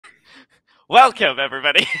Welcome,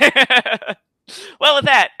 everybody. Well, with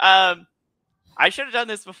that, I should have done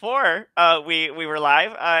this before we were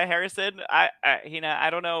live. Harrison, Hina, I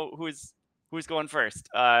don't know who's going first,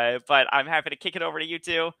 but I'm happy to kick it over to you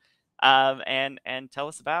two, and tell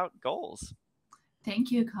us about goals.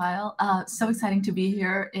 Thank you, Kyle. So exciting to be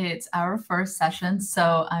here. It's our first session,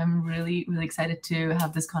 so I'm really, really excited to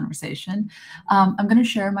have this conversation. I'm going to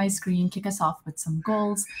share my screen, kick us off with some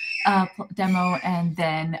goals demo, and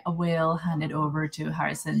then we'll hand it over to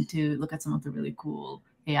Harrison to look at some of the really cool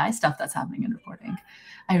AI stuff that's happening in reporting.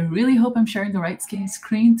 I really hope I'm sharing the right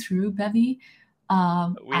screen through Bevy.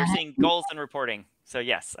 We're seeing goals and reporting. So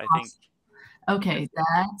yes, I think. Okay,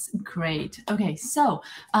 that's great. Okay, so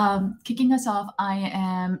kicking us off, I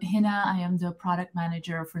am Hina. I am the product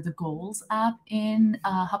manager for the Goals app in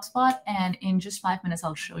HubSpot. And in just 5 minutes,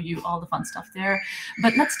 I'll show you all the fun stuff there.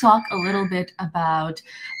 But let's talk a little bit about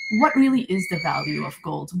what really is the value of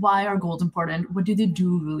goals. Why are goals important? What do they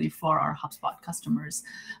do really for our HubSpot customers?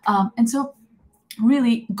 And so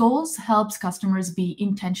really, goals helps customers be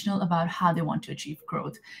intentional about how they want to achieve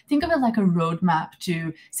growth. Think of it like a roadmap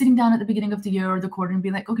to sitting down at the beginning of the year or the quarter and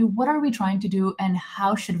be like, okay, what are we trying to do and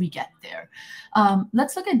how should we get there?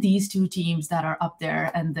 Let's look at these two teams that are up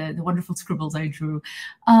there and the wonderful scribbles I drew.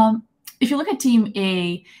 If you look at team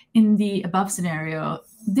A in the above scenario,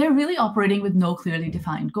 they're really operating with no clearly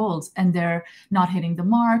defined goals and they're not hitting the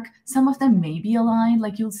mark. Some of them may be aligned,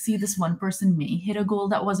 like you'll see this one person may hit a goal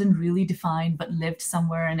that wasn't really defined but lived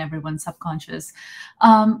somewhere in everyone's subconscious.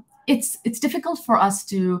 It's difficult for us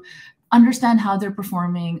to understand how they're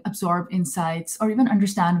performing, absorb insights, or even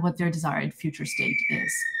understand what their desired future state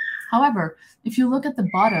is. However, if you look at the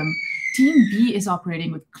bottom, team B is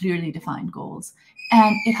operating with clearly defined goals.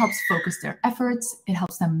 And it helps focus their efforts, it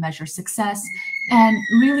helps them measure success, and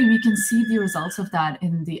really we can see the results of that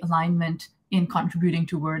in the alignment in contributing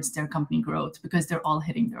towards their company growth because they're all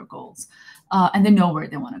hitting their goals and they know where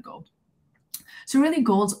they want to go. So really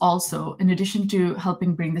goals also, in addition to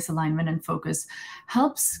helping bring this alignment and focus,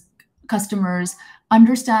 helps customers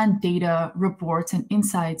understand data, reports, and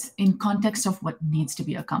insights in context of what needs to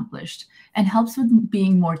be accomplished, and helps with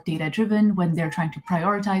being more data-driven when they're trying to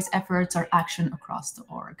prioritize efforts or action across the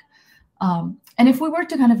org. And if we were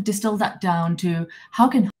to kind of distill that down to how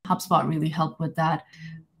can HubSpot really help with that,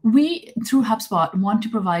 we, through HubSpot, want to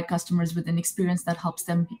provide customers with an experience that helps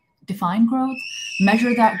them define growth,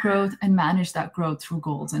 measure that growth, and manage that growth through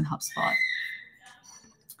goals in HubSpot.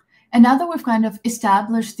 And now that we've kind of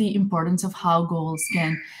established the importance of how goals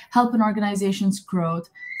can help an organization's growth,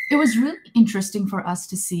 it was really interesting for us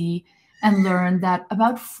to see and learn that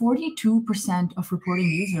about 42% of reporting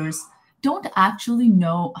users don't actually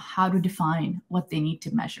know how to define what they need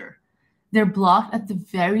to measure. They're blocked at the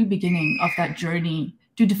very beginning of that journey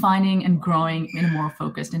to defining and growing in a more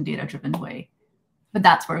focused and data-driven way. But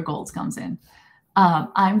that's where goals comes in.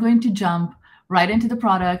 I'm going to jump right into the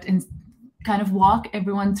product and kind of walk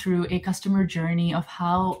everyone through a customer journey of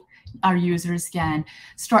how our users can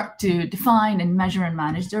start to define and measure and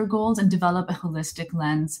manage their goals and develop a holistic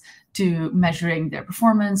lens to measuring their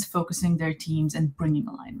performance, focusing their teams, and bringing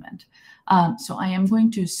alignment. So I am going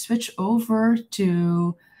to switch over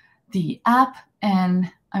to the app,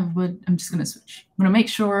 and I'm just going to switch. I'm going to make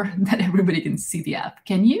sure that everybody can see the app.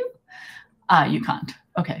 Can you? You can't.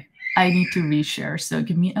 Okay. I need to reshare, so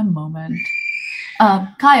give me a moment.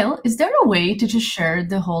 Kyle, is there a way to just share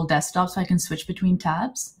the whole desktop so I can switch between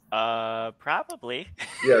tabs? Probably.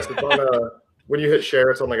 Yes, it's on when you hit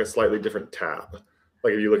share, it's on like a slightly different tab.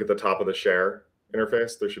 Like if you look at the top of the share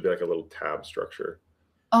interface, there should be like a little tab structure.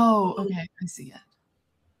 Oh, okay, I see it.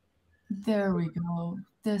 There we go.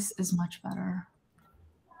 This is much better.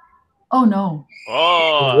 Oh no.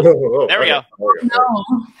 Oh, there we go. No.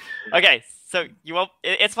 Okay, so you won't.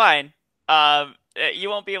 It's fine. You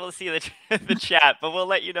won't be able to see the chat, but we'll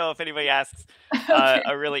let you know if anybody asks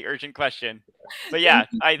a really urgent question. But yeah,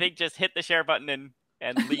 I think just hit the share button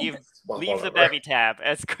and leave the Bevy tab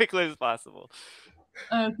as quickly as possible.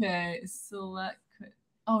 Okay, select.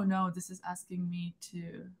 Oh no, this is asking me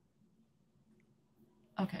to.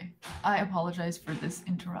 Okay, I apologize for this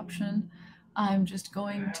interruption. I'm just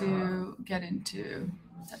going to get into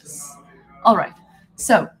this. All right,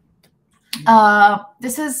 so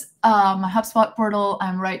this is my HubSpot portal.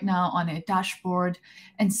 I'm right now on a dashboard.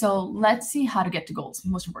 And so let's see how to get to goals.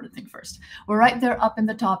 Most important thing first. We're right there up in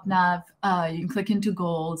the top nav. You can click into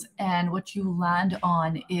goals. And what you land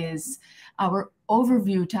on is our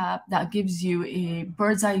overview tab that gives you a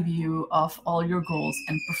bird's eye view of all your goals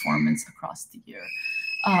and performance across the year.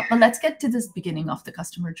 But let's get to this beginning of the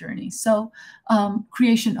customer journey. So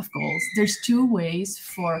creation of goals. There's two ways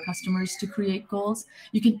for customers to create goals.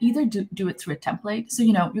 You can either do it through a template. So,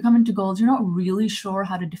 you come into goals, you're not really sure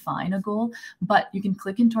how to define a goal, but you can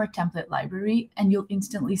click into our template library and you'll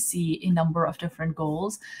instantly see a number of different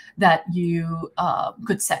goals that you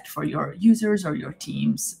could set for your users or your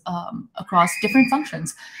teams across different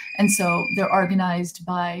functions. And so they're organized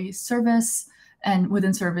by service. And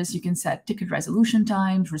within service, you can set ticket resolution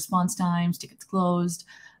times, response times, tickets closed.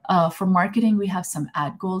 For marketing, we have some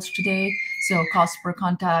ad goals today. So cost per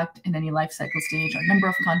contact in any life cycle stage, or number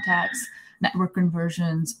of contacts, network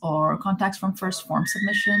conversions, or contacts from first form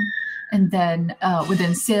submission. And then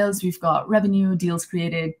within sales, we've got revenue, deals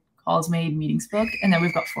created, calls made, meetings booked. And then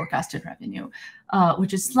we've got forecasted revenue,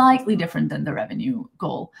 which is slightly different than the revenue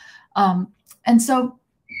goal. And so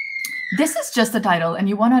this is just the title, and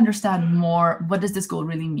you want to understand more, what does this goal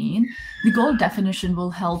really mean? The goal definition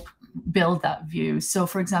will help build that view. So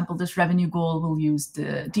for example, this revenue goal will use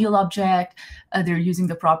the deal object. They're using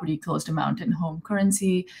the property closed amount in home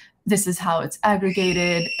currency. This is how it's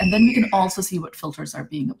aggregated. And then we can also see what filters are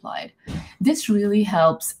being applied. This really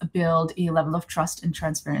helps build a level of trust and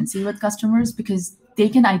transparency with customers, because they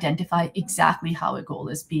can identify exactly how a goal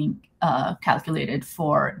is being calculated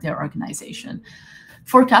for their organization.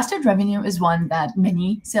 Forecasted revenue is one that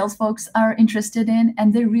many sales folks are interested in.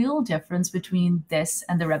 And the real difference between this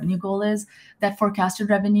and the revenue goal is that forecasted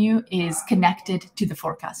revenue is connected to the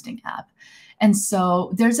forecasting app. And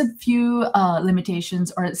so there's a few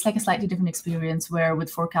limitations, or it's like a slightly different experience where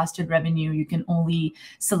with forecasted revenue, you can only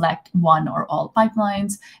select one or all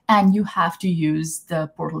pipelines, and you have to use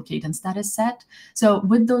the portal cadence that is set. So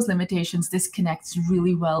with those limitations, this connects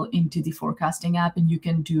really well into the forecasting app, and you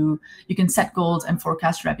can set goals and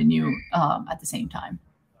forecast revenue at the same time.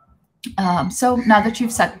 So now that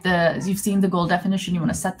you've seen the goal definition, you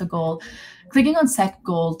want to set the goal. Clicking on set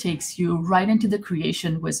goal takes you right into the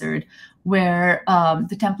creation wizard, where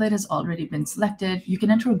the template has already been selected. You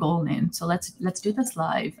can enter a goal name. So let's do this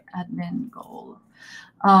live. Admin goal.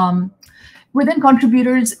 Within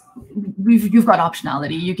contributors, you've got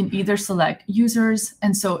optionality. You can either select users,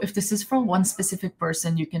 and so if this is for one specific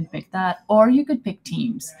person, you can pick that, or you could pick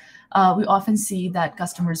teams. We often see that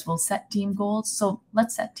customers will set team goals, so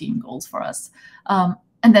let's set team goals for us.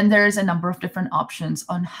 And then there's a number of different options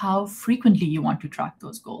on how frequently you want to track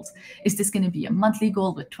those goals. Is this going to be a monthly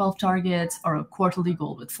goal with 12 targets or a quarterly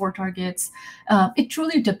goal with 4 targets? It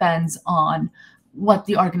truly depends on what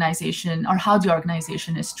the organization, or how the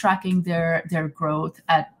organization is tracking their growth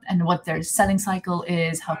and what their selling cycle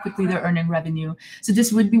is, how quickly they're earning revenue. So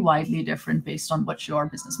this would be widely different based on what your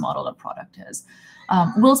business model or product is.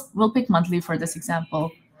 We'll pick monthly for this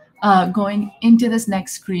example. Going into this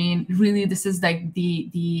next screen, really, this is like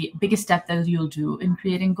the biggest step that you'll do in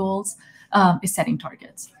creating goals is setting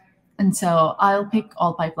targets. And so I'll pick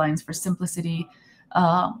all pipelines for simplicity.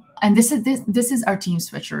 And this is our team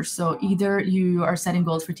switcher. So either you are setting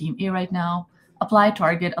goals for team A right now. Apply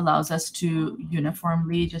target allows us to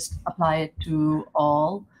uniformly just apply it to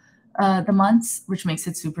all the months, which makes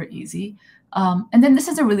it super easy. And then this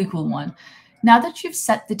is a really cool one. Now that you've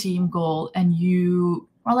set the team goal and you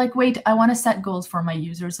are like, wait, I want to set goals for my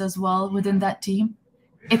users as well within that team,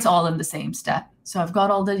 it's all in the same step. So I've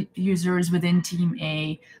got all the users within team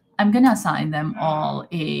A. I'm going to assign them all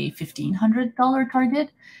a $1,500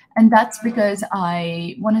 target. And that's because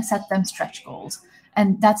I want to set them stretch goals.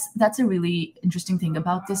 And that's a really interesting thing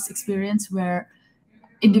about this experience, where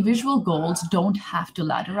individual goals don't have to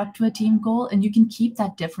ladder up to a team goal. And you can keep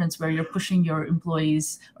that difference where you're pushing your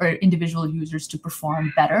employees or individual users to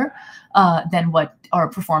perform better than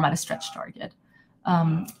perform at a stretch target.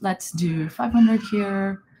 Let's do 500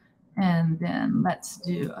 here. And then let's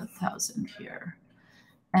do 1,000 here.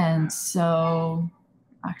 And so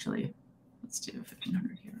actually, let's do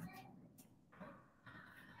 1,500 here.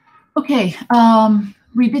 Okay.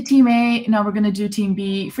 We did team A, now we're going to do team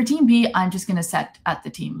B. For team B, I'm just going to set at the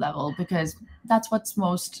team level because that's what's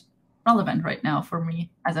most relevant right now for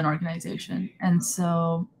me as an organization. And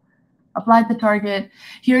so apply the target.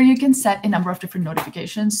 Here you can set a number of different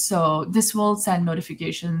notifications. So this will send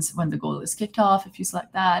notifications when the goal is kicked off. If you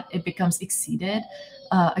select that, it becomes exceeded,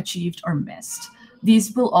 achieved, or missed.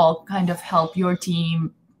 These will all kind of help your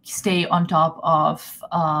team stay on top of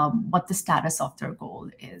what the status of their goal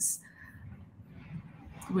is.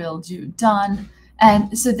 We'll do done.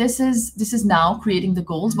 And so this is now creating the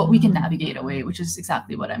goals, but we can navigate away, which is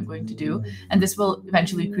exactly what I'm going to do. And this will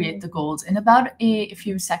eventually create the goals in about a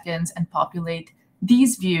few seconds and populate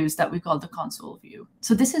these views that we call the console view.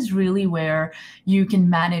 So this is really where you can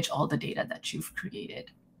manage all the data that you've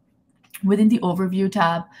created. Within the overview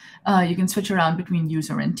tab, you can switch around between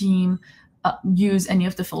user and team, use any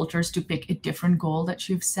of the filters to pick a different goal that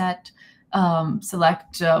you've set,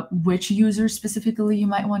 select which user specifically you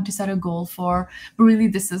might want to set a goal for. But really,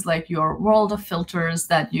 this is like your world of filters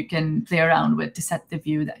that you can play around with to set the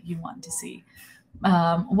view that you want to see.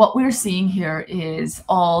 What we're seeing here is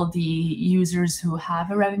all the users who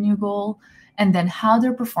have a revenue goal and then how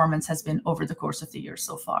their performance has been over the course of the year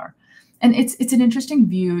so far. And it's an interesting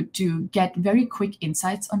view to get very quick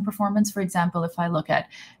insights on performance. For example, if I look at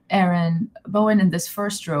Aaron Bowen in this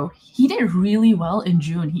first row, he did really well in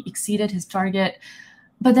June. He exceeded his target.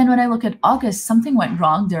 But then when I look at August, something went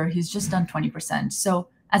wrong there. He's just done 20%. So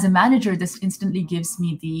as a manager, this instantly gives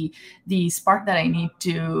me the spark that I need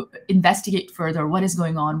to investigate further. What is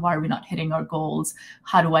going on? Why are we not hitting our goals?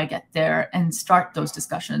 How do I get there? And start those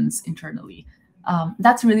discussions internally.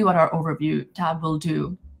 That's really what our overview tab will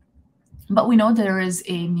do. But we know there is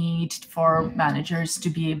a need for managers to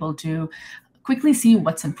be able to quickly see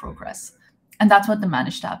what's in progress. And that's what the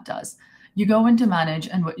Manage tab does. You go into Manage,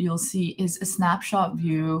 and what you'll see is a snapshot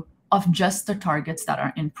view of just the targets that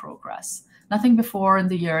are in progress. Nothing before in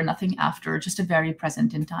the year, nothing after, just a very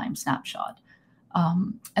present in time snapshot.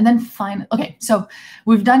 And then okay, so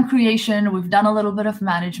we've done creation, we've done a little bit of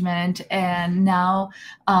management, and now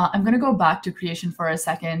I'm going to go back to creation for a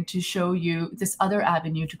second to show you this other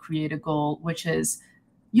avenue to create a goal, which is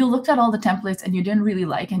you looked at all the templates and you didn't really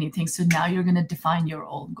like anything, so now you're going to define your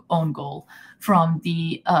own goal from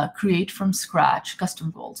the Create from Scratch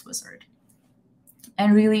Custom Goals wizard.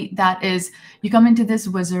 And really, that is, you come into this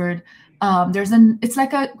wizard. It's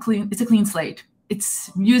a clean slate.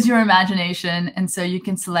 It's use your imagination. And so you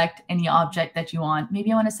can select any object that you want.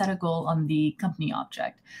 Maybe I want to set a goal on the company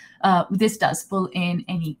object. This does pull in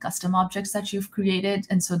any custom objects that you've created.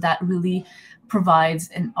 And so that really provides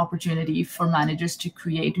an opportunity for managers to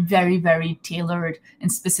create very, very tailored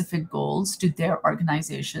and specific goals to their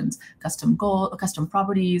organizations, custom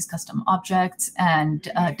properties, custom objects,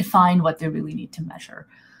 and define what they really need to measure.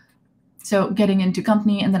 So getting into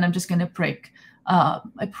company, and then I'm just going to pick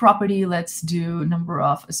a property. Let's do number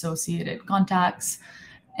of associated contacts,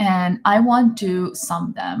 and I want to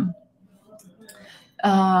sum them.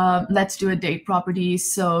 Let's do a date property.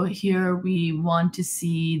 So here we want to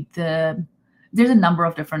see there's a number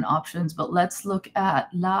of different options, but let's look at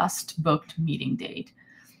last booked meeting date.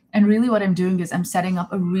 And really what I'm doing is I'm setting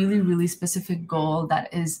up a really, really specific goal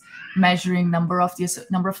that is measuring number of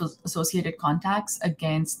associated contacts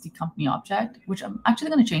against the company object, which I'm actually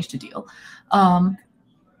going to change to deal.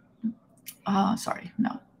 Sorry,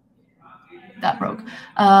 no, that broke.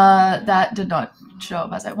 That did not show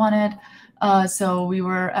up as I wanted. So we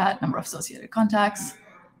were at number of associated contacts.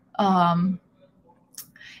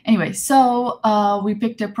 Anyway, so we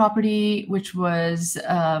picked a property, which was,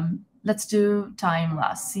 let's do time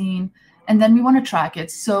last seen. And then we want to track it.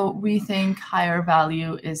 So we think higher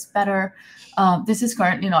value is better. This is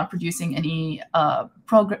currently not producing any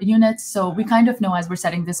units. So we kind of know as we're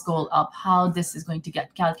setting this goal up, how this is going to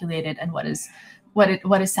get calculated and what is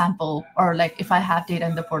sample, or like if I have data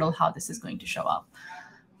in the portal, how this is going to show up.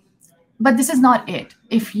 But this is not it.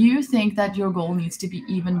 If you think that your goal needs to be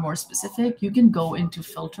even more specific, you can go into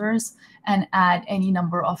filters and add any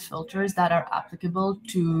number of filters that are applicable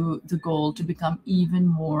to the goal to become even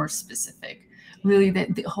more specific. Really,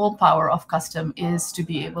 the whole power of custom is to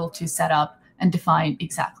be able to set up and define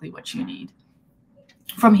exactly what you need.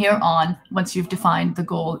 From here on, once you've defined the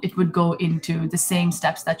goal, it would go into the same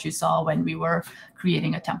steps that you saw when we were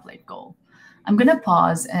creating a template goal. I'm going to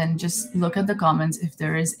pause and just look at the comments if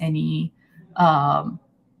there is any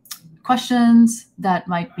questions that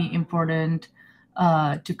might be important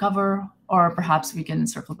to cover, or perhaps we can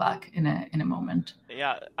circle back in a moment.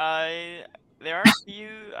 Yeah, there are a few.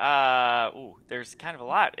 There's kind of a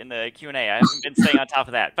lot in the Q&A. I haven't been staying on top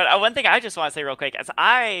of that. But one thing I just want to say real quick is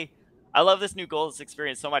I love this new goals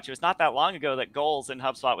experience so much. It was not that long ago that goals in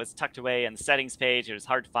HubSpot was tucked away in the settings page. It was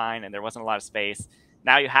hard to find, and there wasn't a lot of space.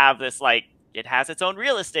 Now you have this, like, it has its own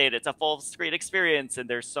real estate. It's a full screen experience, and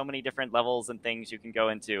there's so many different levels and things you can go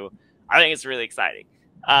into. I think it's really exciting.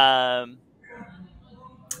 Let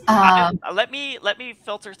me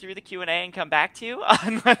filter through the Q&A and come back to you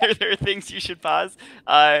on whether there are things you should pause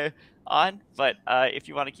on. But if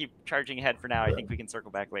you want to keep charging ahead for now, I think we can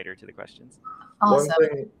circle back later to the questions. Awesome. One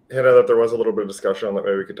thing, Hina, that there was a little bit of discussion on that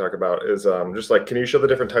maybe we could talk about is just like, can you show the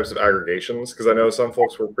different types of aggregations? Because I know some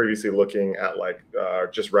folks were previously looking at like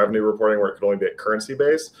just revenue reporting where it could only be at currency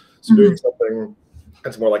based. So doing something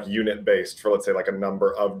that's more like unit based for, let's say, like a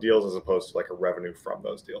number of deals as opposed to like a revenue from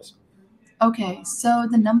those deals. Okay, so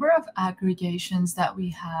the number of aggregations that we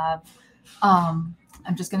have,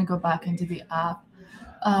 I'm just going to go back into the app.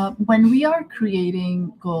 When we are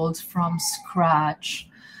creating goals from scratch,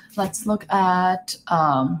 let's look at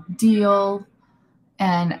deal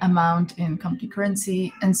and amount in company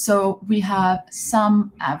currency. And so we have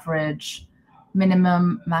sum, average,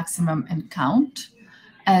 minimum, maximum, and count.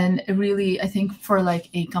 And really, I think for like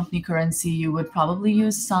a company currency, you would probably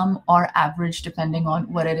use sum or average depending on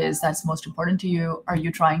what it is that's most important to you. Are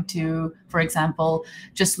you trying to, for example,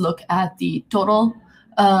 just look at the total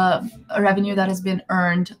revenue that has been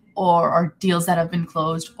earned or deals that have been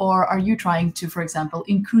closed? Or are you trying to, for example,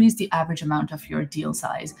 increase the average amount of your deal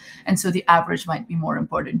size? And so the average might be more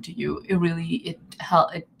important to you. It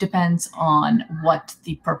depends on what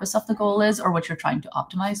the purpose of the goal is or what you're trying to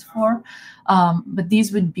optimize for. But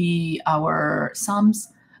these would be our sums,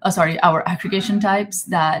 our aggregation types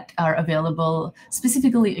that are available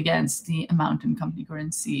specifically against the amount in company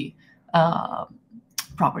currency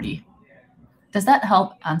property. Does that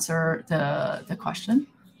help answer the question?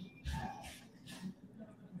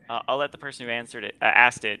 I'll let the person who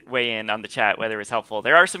asked it weigh in on the chat whether it was helpful.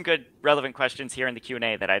 There are some good relevant questions here in the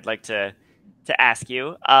Q&A that I'd like to ask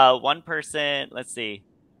you. One person, let's see.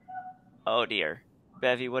 Oh dear,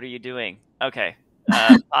 Bevy, what are you doing? Okay,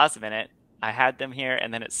 pause a minute. I had them here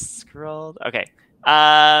and then it scrolled. Okay.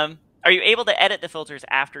 Are you able to edit the filters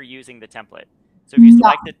after using the template? So if you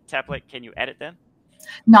select the template, can you edit them?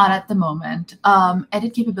 Not at the moment.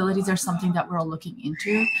 Edit capabilities are something that we're all looking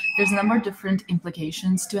into. There's a number of different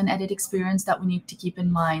implications to an edit experience that we need to keep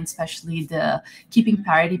in mind, especially the keeping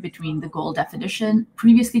parity between the goal definition,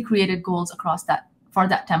 previously created goals across that for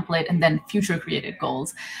that template, and then future created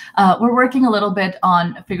goals. We're working a little bit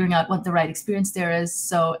on figuring out what the right experience there is.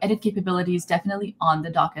 So edit capability is definitely on the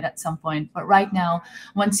docket at some point. But right now,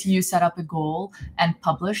 once you set up a goal and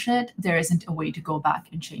publish it, there isn't a way to go back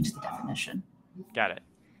and change the definition. Got it.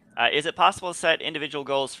 Is it possible to set individual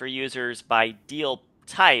goals for users by deal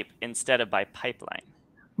type instead of by pipeline?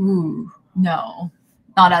 Ooh, no,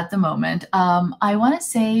 not at the moment. I want to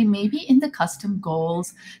say maybe in the custom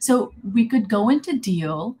goals. So we could go into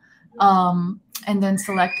deal and then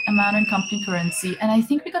select amount and company currency. And I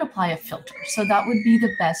think we could apply a filter. So that would be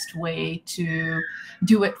the best way to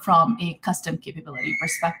do it from a custom capability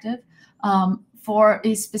perspective. For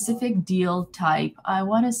a specific deal type, I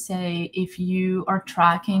want to say if you are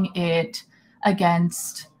tracking it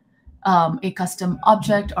against a custom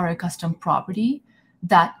object or a custom property,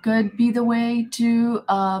 that could be the way to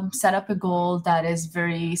set up a goal that is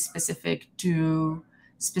very specific to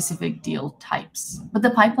specific deal types. But the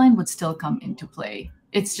pipeline would still come into play.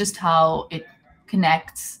 It's just how it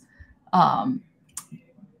connects the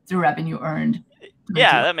revenue earned.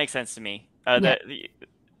 Yeah, that makes sense to me.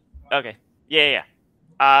 Okay. Yeah.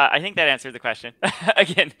 I think that answered the question.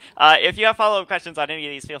 Again, if you have follow-up questions on any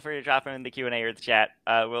of these, feel free to drop them in the Q&A or the chat.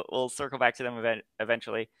 We'll circle back to them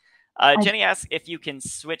eventually. Jenny asks if you can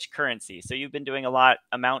switch currency. So you've been doing a lot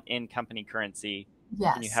amount in company currency.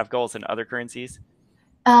 Yes. Can you have goals in other currencies?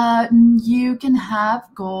 You can have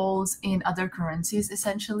goals in other currencies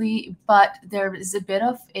essentially, but there is a bit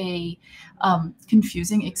of a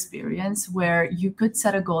confusing experience where you could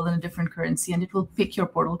set a goal in a different currency and it will pick your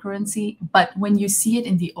portal currency. But when you see it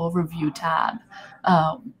in the overview tab,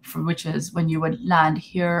 which is when you would land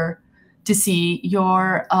here to see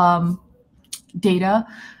your data,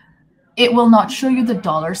 it will not show you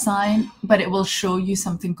the $sign, but it will show you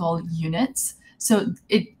something called units. So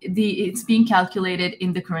it's being calculated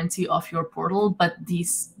in the currency of your portal, but the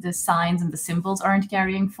signs and the symbols aren't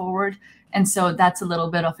carrying forward. And so that's a little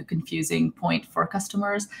bit of a confusing point for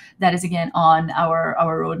customers. That is, again, on our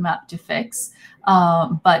roadmap to fix.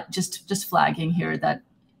 But just flagging here that,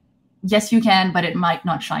 yes, you can, but it might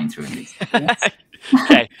not shine through in these.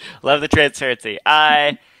 Okay, love the transparency.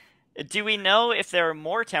 Do we know if there are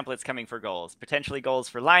more templates coming for goals, potentially goals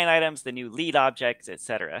for line items, the new lead objects,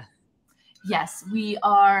 etc.? Yes, we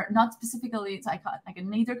are not specifically, so I can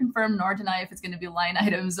neither confirm nor deny if it's going to be line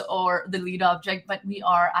items or the lead object, but we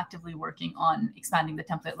are actively working on expanding the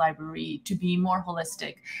template library to be more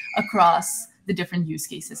holistic across the different use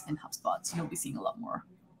cases in HubSpot. So you'll be seeing a lot more.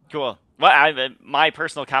 Cool. Well, my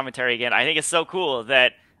personal commentary again, I think it's so cool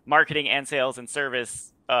that marketing and sales and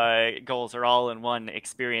service goals are all in one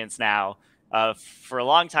experience now. For a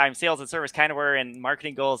long time, sales and service kind of were, and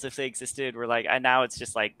marketing goals, if they existed, were like, and now it's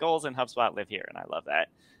just like goals and HubSpot live here, and I love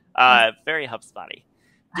that. Very HubSpot-y.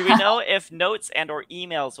 Do we know if notes and or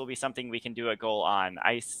emails will be something we can do a goal on?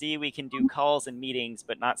 I see we can do calls and meetings,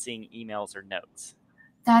 but not seeing emails or notes.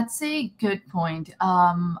 That's a good point.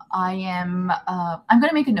 I'm going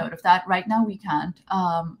to make a note of that. Right now we can't,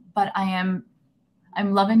 but I am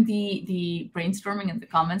I'm loving the brainstorming and the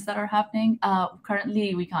comments that are happening.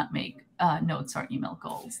 Currently, we can't make notes or email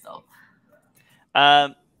goals, though.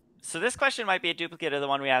 So this question might be a duplicate of the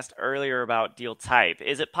one we asked earlier about deal type.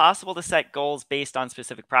 Is it possible to set goals based on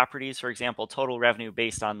specific properties? For example, total revenue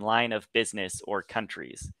based on line of business or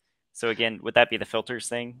countries. So again, would that be the filters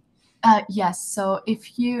thing? Yes. So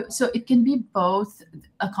it can be both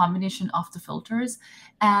a combination of the filters,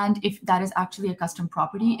 and if that is actually a custom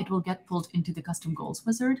property, it will get pulled into the custom goals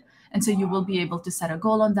wizard. And so you will be able to set a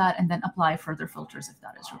goal on that and then apply further filters if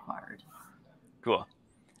that is required. Cool.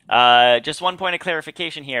 Just one point of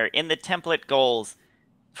clarification here. In the template goals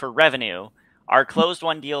for revenue, are closed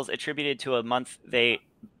won deals attributed to a month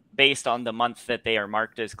based on the month that they are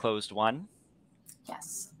marked as closed won?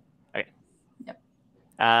 Yes. Okay. Yep.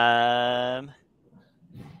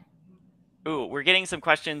 Ooh, we're getting some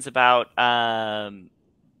questions about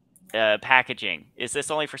packaging. Is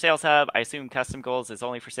this only for Sales Hub? I assume custom goals is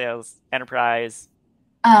only for Sales Enterprise.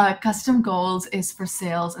 Custom goals is for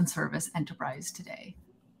Sales and Service Enterprise today.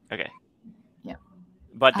 Okay. Yeah.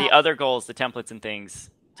 But the other goals, the templates and things,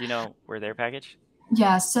 do you know where they're packaged?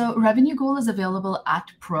 Yeah. So revenue goal is available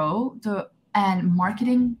at Pro, and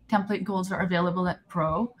marketing template goals are available at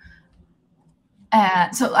Pro.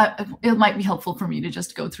 And so it might be helpful for me to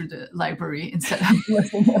just go through the library instead of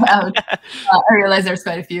listening out. I realize there's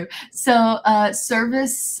quite a few. So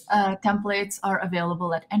service templates are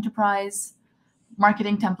available at Enterprise.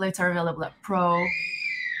 Marketing templates are available at Pro.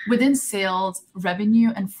 Within sales, revenue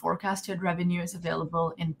and forecasted revenue is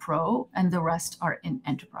available in Pro, and the rest are in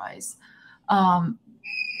Enterprise.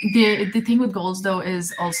 The thing with goals, though,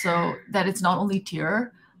 is also that it's not only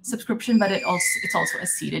tier subscription, but it's also a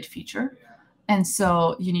seated feature. And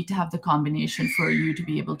so you need to have the combination for you to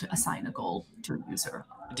be able to assign a goal to a user.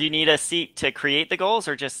 Do you need a seat to create the goals,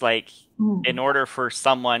 or just like in order for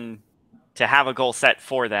someone to have a goal set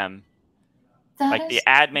for them, the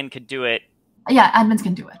admin could do it? Yeah, admins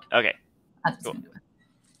can do it. Okay. Admins can do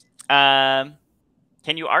it.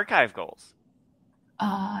 Can you archive goals?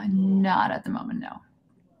 Not at the moment, no.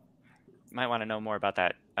 Might want to know more about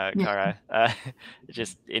that, Kara.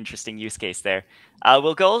 Just interesting use case there.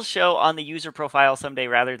 Will goals show on the user profile someday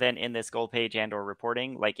rather than in this goal page and or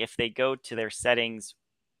reporting? Like if they go to their settings,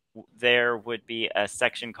 there would be a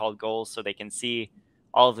section called goals so they can see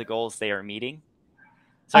all of the goals they are meeting.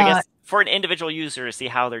 So I guess for an individual user to see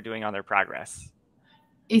how they're doing on their progress.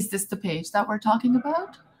 Is this the page that we're talking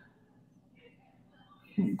about?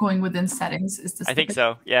 Going within settings, is this? I think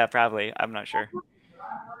so. Yeah, probably. I'm not sure.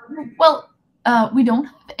 Well, we don't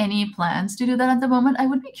have any plans to do that at the moment. I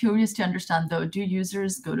would be curious to understand, though, do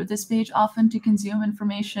users go to this page often to consume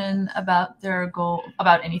information about their goal,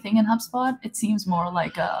 about anything in HubSpot? It seems more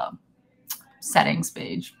like a settings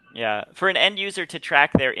page. Yeah. For an end user to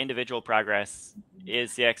track their individual progress,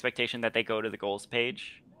 is the expectation that they go to the goals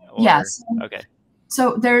page? Or... Yes. Okay.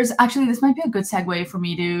 So there's actually, this might be a good segue for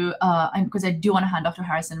me to, because I do want to hand off to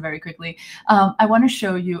Harrison very quickly. I want to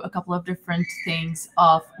show you a couple of different things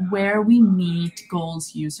of where we meet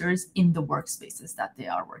goals users in the workspaces that they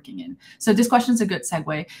are working in. So this question is a good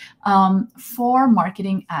segue. For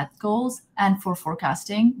marketing ad goals and for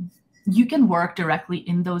forecasting, you can work directly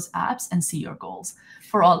in those apps and see your goals.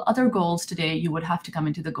 For all other goals today, you would have to come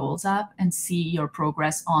into the Goals app and see your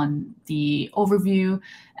progress on the overview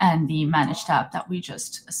and the Manage tab that we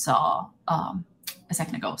just saw a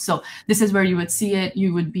second ago. So this is where you would see it.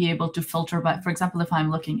 You would be able to filter by, for example, if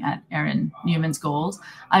I'm looking at Aaron Newman's goals,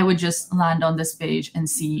 I would just land on this page and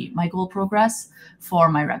see my goal progress for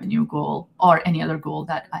my revenue goal or any other goal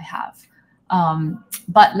that I have.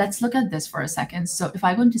 But let's look at this for a second. So if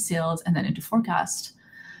I go into sales and then into forecast,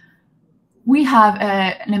 we have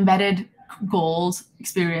an embedded goals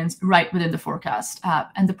experience right within the forecast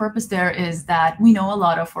app. And the purpose there is that we know a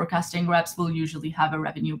lot of forecasting reps will usually have a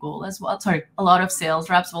revenue goal as well. Sorry, a lot of sales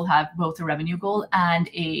reps will have both a revenue goal and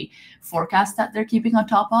a forecast that they're keeping on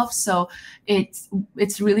top of. So it's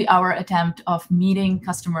really our attempt of meeting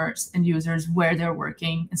customers and users where they're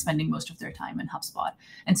working and spending most of their time in HubSpot.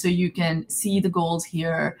 And so you can see the goals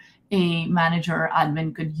here. A manager or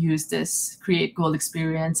admin could use this create goal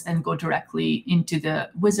experience and go directly into the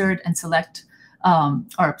wizard and select,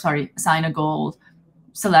 assign a goal,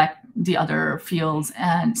 select the other fields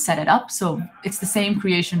and set it up. So it's the same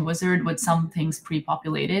creation wizard with some things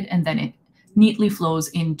pre-populated, and then it neatly flows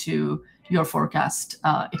into your forecast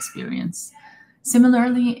experience.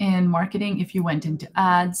 Similarly, in marketing, if you went into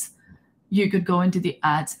ads, you could go into the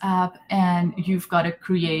ads app and you've got to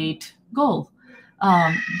create goal.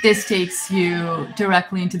 This takes you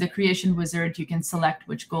directly into the creation wizard. You can select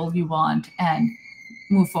which goal you want and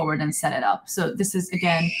move forward and set it up. So this is,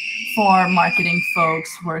 again, for marketing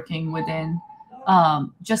folks working within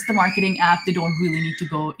just the marketing app. They don't really need to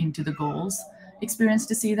go into the goals experience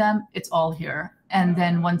to see them. It's all here. And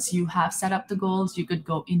then once you have set up the goals, you could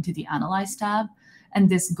go into the Analyze tab. And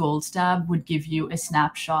this Goals tab would give you a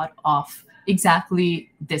snapshot of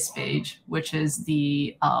exactly this page, which is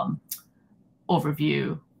the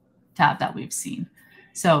overview tab that we've seen.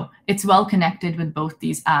 So it's well connected with both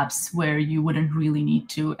these apps, where you wouldn't really need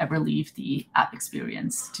to ever leave the app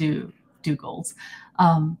experience to do goals.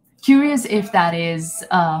 Curious if that is,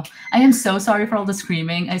 I am so sorry for all the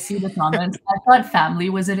screaming. I see the comments. I've got family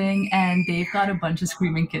visiting and they've got a bunch of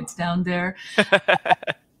screaming kids down there.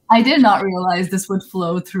 I did not realize this would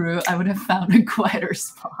flow through. I would have found a quieter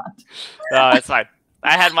spot. No, it's fine.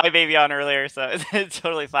 I had my baby on earlier, so it's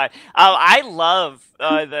totally fine. I love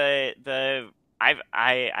I've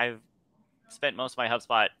spent most of my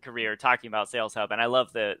HubSpot career talking about Sales Hub, and I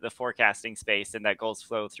love the forecasting space and that goals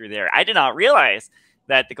flow through there. I did not realize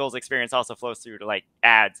that the goals experience also flows through to like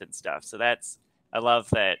ads and stuff. So I love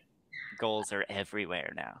that goals are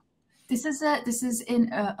everywhere now. This is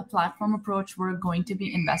in a platform approach we're going to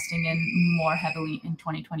be investing in more heavily in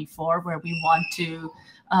 2024, where we want to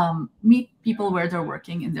meet people where they're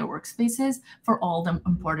working in their workspaces for all the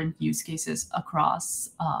important use cases across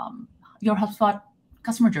your HubSpot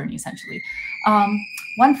customer journey, essentially.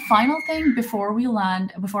 One final thing before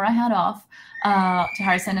I head off to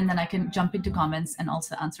Harrison, and then I can jump into comments and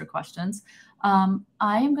also answer questions. I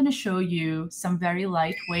am going to show you some very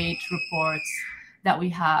lightweight reports that we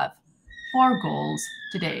have for goals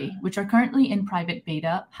today, which are currently in private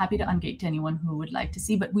beta. Happy to ungate to anyone who would like to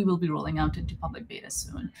see, but we will be rolling out into public beta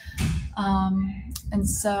soon. And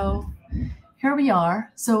so here we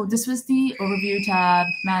are. So this was the overview tab,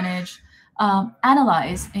 manage.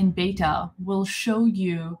 Analyze in beta will show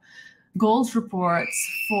you goals reports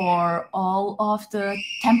for all of the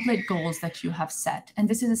template goals that you have set. And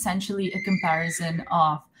this is essentially a comparison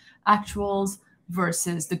of actuals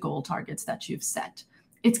versus the goal targets that you've set.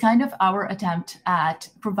 It's kind of our attempt at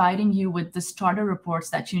providing you with the starter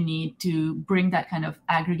reports that you need to bring that kind of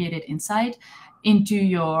aggregated insight into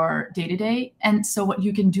your day-to-day. And so what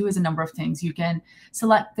you can do is a number of things. You can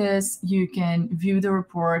select this, you can view the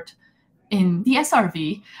report in the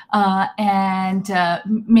SRV and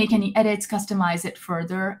make any edits, customize it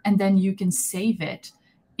further, and then you can save it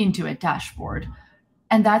into a dashboard.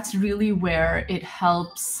 And that's really where it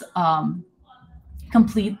helps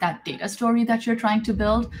complete that data story that you're trying to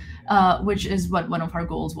build, which is what one of our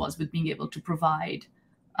goals was, with being able to provide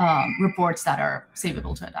reports that are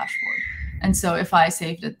savable to a dashboard. And so if I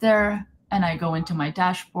saved it there and I go into my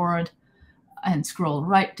dashboard and scroll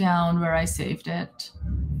right down where I saved it,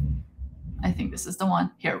 I think this is the one.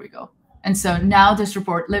 Here we go. And so now this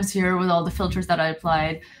report lives here with all the filters that I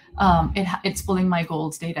applied. It's pulling my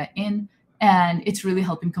goals data in, and it's really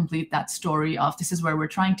helping complete that story of this is where we're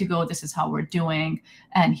trying to go, this is how we're doing,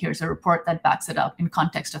 and here's a report that backs it up in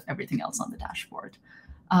context of everything else on the dashboard.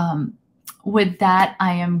 With that,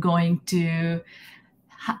 I am going to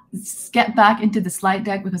get back into the slide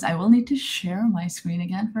deck because I will need to share my screen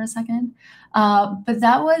again for a second. But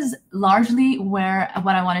that was largely what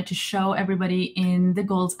I wanted to show everybody in the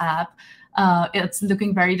Goals app. It's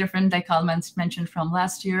looking very different, like Carl mentioned, from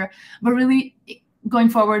last year. But really, going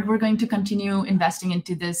forward, we're going to continue investing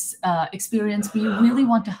into this experience. We really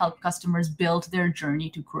want to help customers build their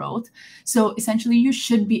journey to growth. So essentially, you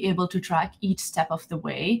should be able to track each step of the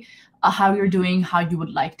way, how you're doing, how you would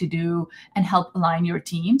like to do, and help align your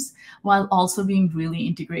teams while also being really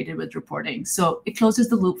integrated with reporting. So it closes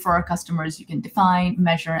the loop for our customers. You can define,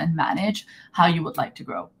 measure, and manage how you would like to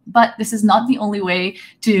grow. But this is not the only way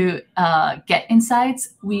to get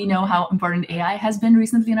insights. We know how important AI has been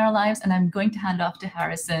recently in our lives, and I'm going to hand off to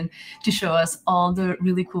Harrison to show us all the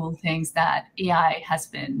really cool things that AI has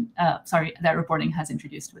been, that reporting has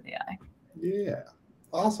introduced with AI. Yeah,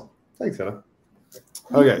 awesome. Thanks, Hina.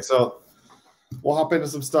 Okay, so we'll hop into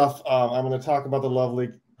some stuff. I'm going to talk about the lovely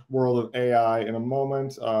world of AI in a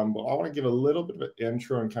moment, but I want to give a little bit of an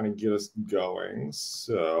intro and kind of get us going.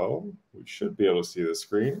 So we should be able to see the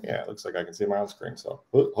screen. Yeah, it looks like I can see my own screen. So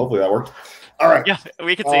hopefully that worked. All right. Yeah,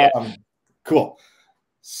 we can see it. Cool.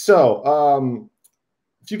 So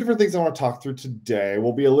a few different things I want to talk through today.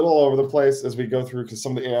 We'll be a little all over the place as we go through because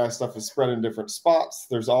some of the AI stuff is spread in different spots.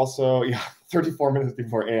 There's also, 34 minutes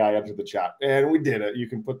before AI entered the chat. And we did it. You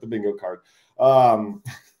can put the bingo card.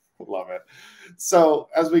 Love it. So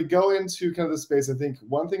as we go into kind of the space, I think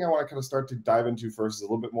one thing I want to kind of start to dive into first is a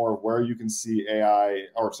little bit more of where you can see AI,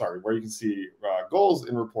 or sorry, where you can see goals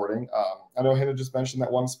in reporting. I know Hina just mentioned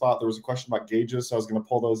that one spot. There was a question about gauges, so I was going to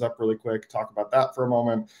pull those up really quick, talk about that for a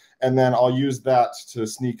moment, and then I'll use that to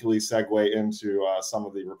sneakily segue into some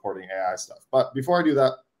of the reporting AI stuff. But before I do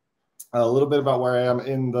that, a little bit about where I am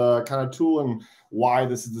in the kind of tool and why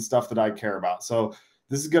this is the stuff that I care about. So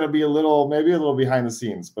this is going to be maybe a little behind the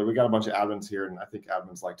scenes, but we got a bunch of admins here, and I think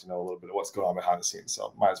admins like to know a little bit of what's going on behind the scenes,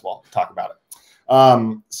 so might as well talk about it.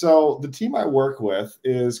 So the team I work with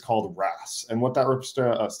is called RAS, and what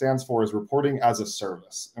that stands for is Reporting as a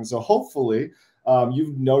Service. And so hopefully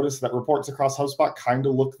you've noticed that reports across HubSpot kind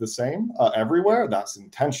of look the same everywhere. That's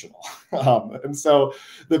intentional. And so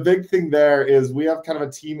the big thing there is we have kind of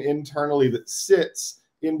a team internally that sits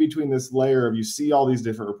in between this layer of, you see all these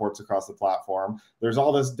different reports across the platform. There's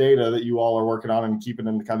all this data that you all are working on and keeping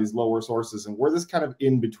in kind of these lower sources. And we're this kind of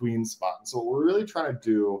in-between spot. So what we're really trying to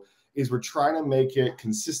do is we're trying to make it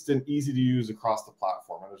consistent, easy to use across the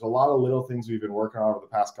platform. And there's a lot of little things we've been working on over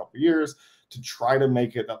the past couple of years to try to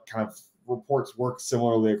make it that kind of reports work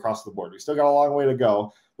similarly across the board. We still got a long way to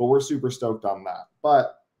go, but we're super stoked on that.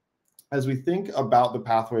 But as we think about the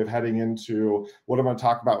pathway of heading into what I'm going to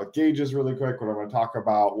talk about with gauges really quick, what I'm going to talk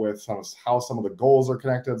about with how some of the goals are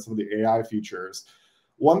connected, some of the AI features,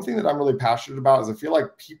 one thing that I'm really passionate about is I feel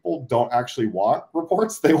like people don't actually want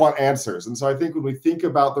reports, they want answers. And so I think when we think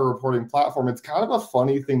about the reporting platform, it's kind of a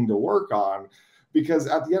funny thing to work on, because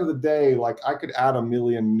at the end of the day, like, I could add a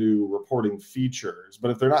million new reporting features,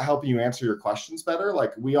 but if they're not helping you answer your questions better,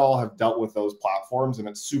 like, we all have dealt with those platforms and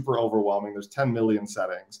it's super overwhelming. There's 10 million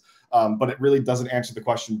settings. But it really doesn't answer the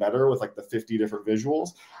question better with like the 50 different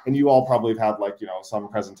visuals. And you all probably have had like, some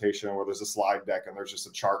presentation where there's a slide deck and there's just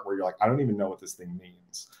a chart where you're like, I don't even know what this thing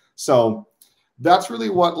means. So that's really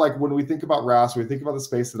what, like, when we think about RAS, we think about the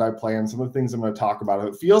space that I play in, some of the things I'm going to talk about.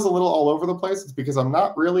 It feels a little all over the place. It's because I'm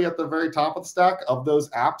not really at the very top of the stack of those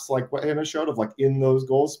apps, like what Hina showed, of like in those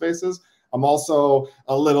goal spaces. I'm also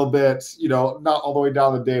a little bit, not all the way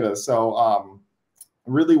down the data. So,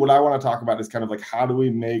 really what I want to talk about is kind of like, how do we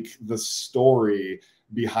make the story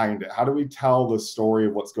behind it? How do we tell the story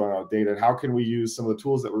of what's going on with data? And how can we use some of the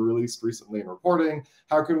tools that were released recently in reporting?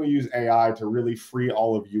 How can we use AI to really free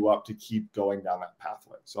all of you up to keep going down that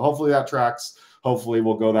pathway? So hopefully that tracks. Hopefully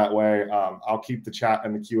we'll go that way. I'll keep the chat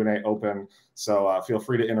and the Q&A open. So feel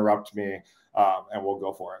free to interrupt me and we'll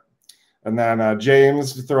go for it. And then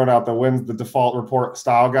James throwing out the default report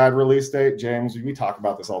style guide release date. James, we talk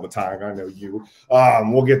about this all the time. I know you.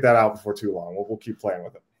 We'll get that out before too long. We'll keep playing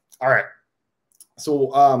with it. All right.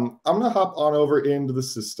 So I'm going to hop on over into the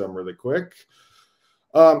system really quick.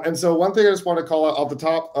 And so one thing I just want to call out off the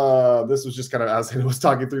top, this was just kind of as I was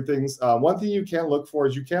talking through things. One thing you can look for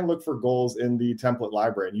is you can look for goals in the template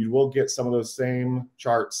library. And you will get some of those same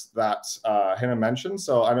charts that Hina mentioned.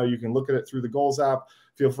 So I know you can look at it through the goals app.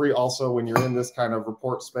 Feel free also, when you're in this kind of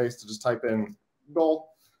report space, to just type in goal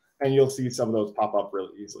and you'll see some of those pop up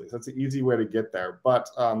really easily. So that's an easy way to get there. But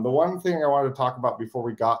the one thing I wanted to talk about before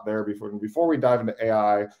we got there, before we dive into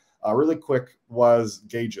AI, really quick, was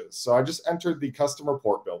gauges. So I just entered the custom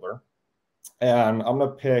report builder and I'm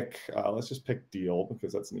going to pick, let's just pick deal,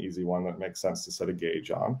 because that's an easy one that makes sense to set a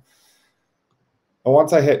gauge on. And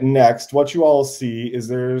once I hit next, what you all see is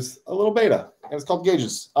there's a little beta, and it's called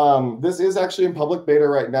Gauges. This is actually in public beta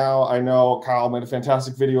right now. I know Kyle made a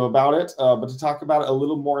fantastic video about it, but to talk about it a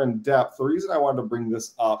little more in depth, the reason I wanted to bring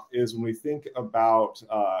this up is when we think about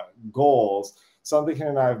goals, something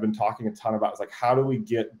Hina and I have been talking a ton about is like, how do we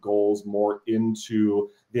get goals more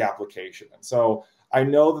into the application? And so I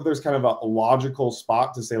know that there's kind of a logical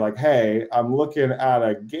spot to say like, hey, I'm looking at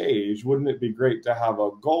a gauge. Wouldn't it be great to have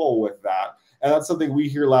a goal with that? And that's something we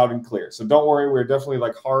hear loud and clear. So don't worry, we're definitely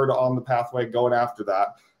like hard on the pathway going after that.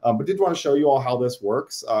 But did want to show you all how this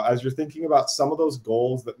works as you're thinking about some of those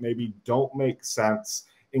goals that maybe don't make sense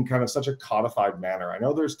in kind of such a codified manner. I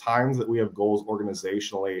know there's times that we have goals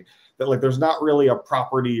organizationally that like there's not really a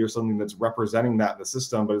property or something that's representing that in the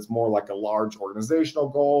system, but it's more like a large organizational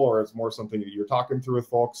goal, or it's more something that you're talking through with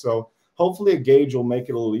folks. So hopefully a gauge will make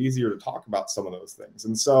it a little easier to talk about some of those things.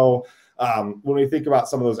 And so when we think about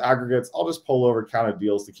some of those aggregates, I'll just pull over counted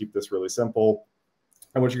deals to keep this really simple.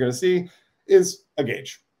 And what you're going to see is a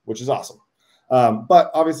gauge, which is awesome.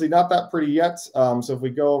 But obviously not that pretty yet. So if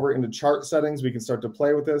we go over into chart settings, we can start to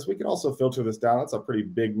play with this. We can also filter this down. That's a pretty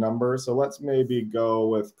big number. So let's maybe go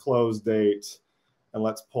with close date, and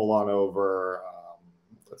let's pull on over,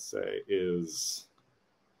 let's say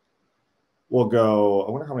we'll go,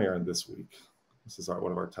 I wonder how many are in this week. This is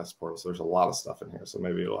one of our test portals. So there's a lot of stuff in here. So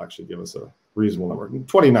maybe it'll actually give us a reasonable number.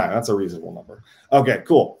 29, that's a reasonable number. Okay,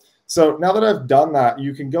 cool. So now that I've done that,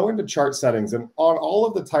 you can go into chart settings, and on all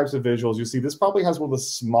of the types of visuals, you see this probably has one of the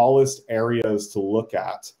smallest areas to look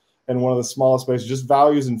at and one of the smallest spaces, just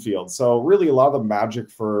values and fields. So really a lot of the magic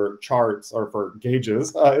for charts or for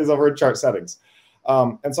gauges is over in chart settings.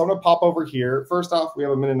 And so I'm gonna pop over here. First off, we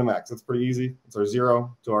have a min and a max. That's pretty easy. It's our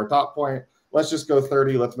 0 to our top point. Let's just go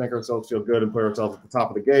 30. Let's make ourselves feel good and put ourselves at the top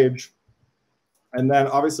of the gauge. And then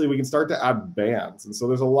obviously we can start to add bands. And so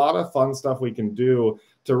there's a lot of fun stuff we can do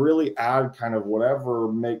to really add kind of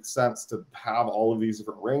whatever makes sense to have all of these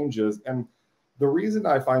different ranges. And the reason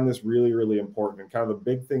I find this really, really important, and kind of the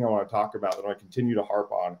big thing I want to talk about that I want to continue to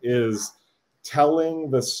harp on, is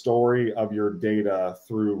telling the story of your data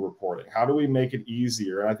through reporting. How do we make it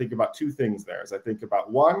easier? And I think about two things there. I think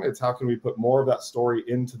about one, it's how can we put more of that story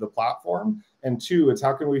into the platform? And two, it's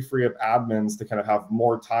how can we free up admins to kind of have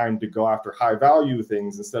more time to go after high value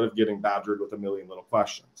things instead of getting badgered with a million little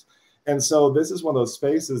questions. And so this is one of those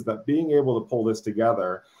spaces that being able to pull this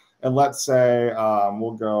together, and let's say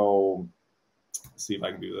we'll go, let's see if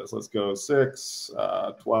I can do this. Let's go 6,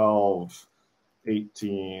 12,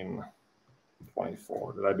 18,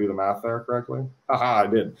 24. Did I do the math there correctly? Haha, I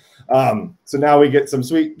did. So now we get some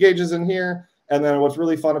sweet gauges in here. And then what's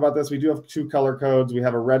really fun about this, we do have 2 color codes. We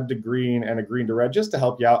have a red to green and a green to red, just to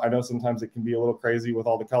help you out. I know sometimes it can be a little crazy with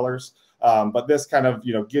all the colors, but this kind of,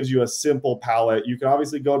 gives you a simple palette. You can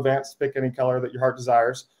obviously go advanced, pick any color that your heart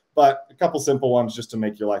desires, but a couple simple ones just to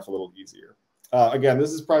make your life a little easier. Again,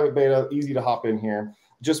 this is private beta, easy to hop in here.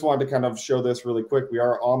 Just wanted to kind of show this really quick. We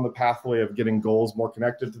are on the pathway of getting goals more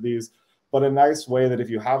connected to these, but a nice way that if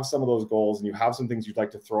you have some of those goals and you have some things you'd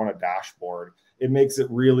like to throw on a dashboard, it makes it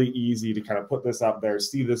really easy to kind of put this up there,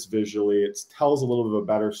 see this visually. It tells a little bit of a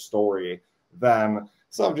better story than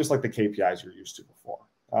some of just like the KPIs you're used to before.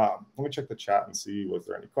 Let me check the chat and see, was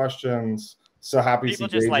there any questions? So happy People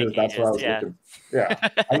to see gauges. like That's what I was yeah. looking. Yeah,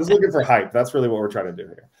 I'm just looking for hype. That's really what we're trying to do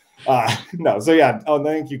here. No, so yeah. Oh,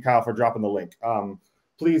 thank you, Kyle, for dropping the link.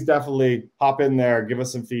 Please definitely hop in there, give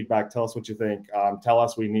us some feedback, tell us what you think. Tell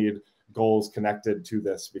us we need goals connected to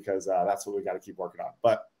this because that's what we got to keep working on.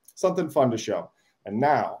 But something fun to show. And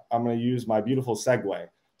now I'm going to use my beautiful segue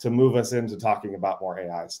to move us into talking about more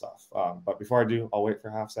AI stuff. But before I do, I'll wait for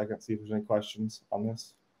a half second, see if there's any questions on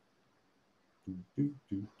this.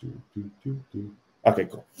 Okay,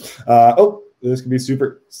 cool. Oh, this could be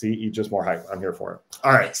super. See, eat just more hype. I'm here for it.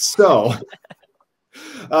 All right, so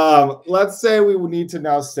let's say we would need to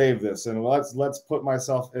now save this, and let's put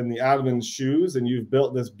myself in the admin's shoes, and you've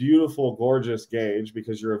built this beautiful, gorgeous gauge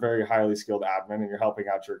because you're a very highly skilled admin and you're helping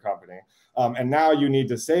out your company. And now you need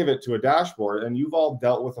to save it to a dashboard, and you've all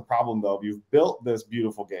dealt with a problem though. You've built this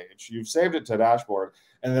beautiful gauge, you've saved it to a dashboard,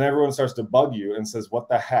 and then everyone starts to bug you and says, what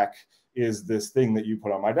the heck is this thing that you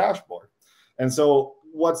put on my dashboard? And so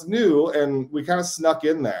what's new, and we kind of snuck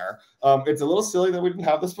in there, it's a little silly that we didn't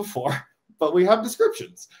have this before, but we have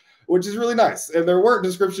descriptions, which is really nice. And there weren't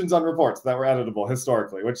descriptions on reports that were editable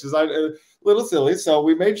historically, which is a little silly. So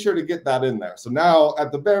we made sure to get that in there. So now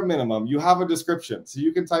at the bare minimum, you have a description. So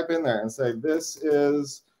you can type in there and say, this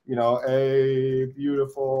is, a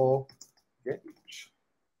beautiful gauge.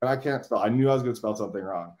 And I can't spell. I knew I was going to spell something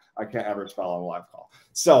wrong. I can't ever spell on a live call.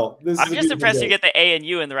 So I'm just impressed you get the A and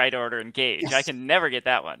U in the right order in gauge. Yes. I can never get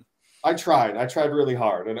that one. I tried really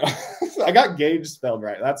hard. And I got gauge spelled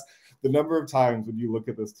right. That's the number of times when you look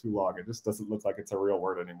at this too long, it just doesn't look like it's a real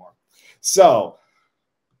word anymore. So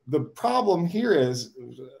the problem here is,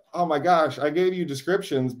 oh my gosh, I gave you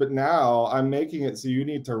descriptions, but now I'm making it so you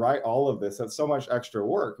need to write all of this. That's so much extra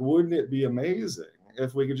work. Wouldn't it be amazing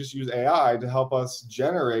if we could just use AI to help us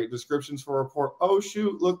generate descriptions for a report? Oh,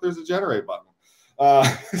 shoot, look, there's a generate button.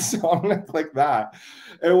 So I'm going to click that.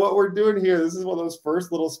 And what we're doing here, this is one of those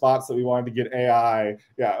first little spots that we wanted to get AI.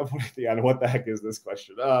 Yeah, what the heck is this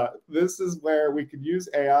question? This is where we could use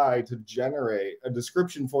AI to generate a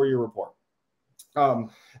description for your report. And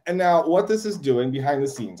now what this is doing behind the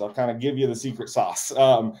scenes, I'll kind of give you the secret sauce.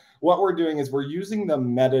 What we're doing is we're using the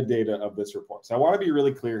metadata of this report. So I want to be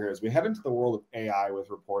really clear here as we head into the world of AI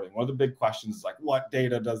with reporting. One of the big questions is like, what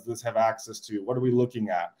data does this have access to? What are we looking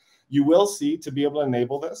at? You will see, to be able to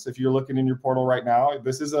enable this, if you're looking in your portal right now,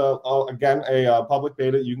 this is again a public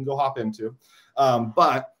beta you can go hop into.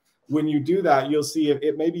 But when you do that, you'll see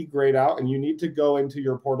it may be grayed out, and you need to go into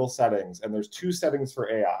your portal settings. And there's 2 settings for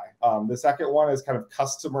AI. The second one is kind of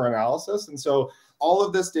customer analysis. And so all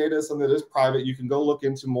of this data is something that is private. You can go look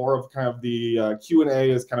into more of kind of the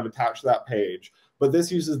Q&A is kind of attached to that page. But this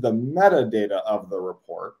uses the metadata of the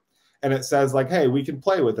report. and it says like, hey, we can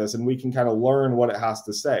play with this and we can kind of learn what it has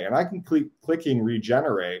to say. And I can clicking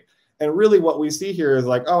regenerate. And really what we see here is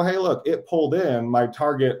like, oh, hey, look, it pulled in my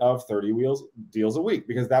target of 30 deals a week,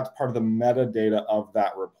 because that's part of the metadata of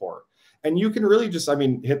that report. And you can really just, I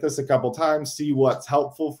mean, hit this a couple times, see what's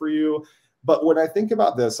helpful for you. But when I think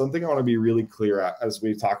about this, something I want to be really clear at as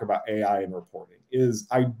we talk about AI and reporting is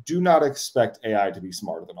I do not expect AI to be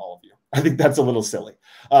smarter than all of you. I think that's a little silly.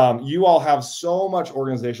 You all have so much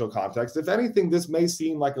organizational context. If anything, this may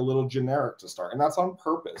seem like a little generic to start, and that's on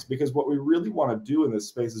purpose, because what we really want to do in this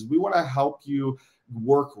space is we want to help you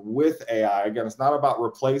work with AI. Again, it's not about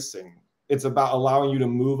replacing. It's about allowing you to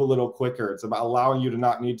move a little quicker. It's about allowing you to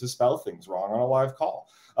not need to spell things wrong on a live call.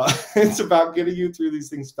 It's about getting you through these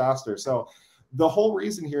things faster. So the whole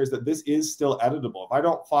reason here is that this is still editable. If I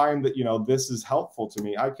don't find that, this is helpful to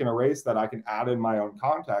me, I can erase that. I can add in my own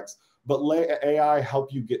context, but let AI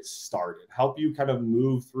help you get started, help you kind of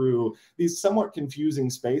move through these somewhat confusing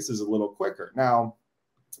spaces a little quicker. Now,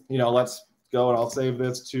 let's go, and I'll save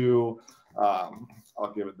this to,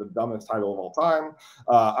 I'll give it the dumbest title of all time.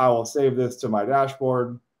 I will save this to my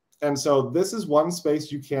dashboard. And so this is one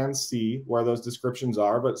space you can see where those descriptions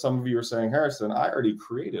are, but some of you are saying, Harrison, I already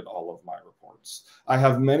created all of my reports. I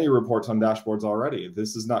have many reports on dashboards already.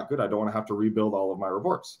 This is not good. I don't want to have to rebuild all of my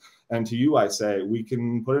reports. And to you, I say, we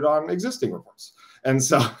can put it on existing reports. And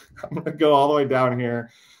so I'm going to go all the way down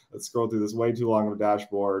here. Let's scroll through this way too long of a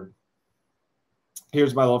dashboard.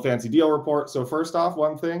 Here's my little fancy deal report. So first off,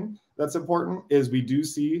 one thing that's important is we do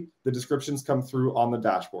see the descriptions come through on the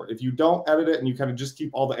dashboard. If you don't edit it and you kind of just keep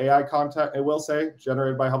all the AI content, it will say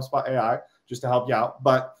generated by HubSpot AI just to help you out.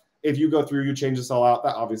 But if you go through, you change this all out,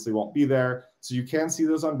 that obviously won't be there. So you can see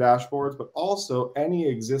those on dashboards, but also any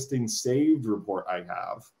existing saved report I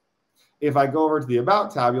have. If I go over to the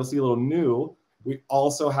About tab, you'll see a little new. We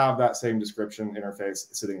also have that same description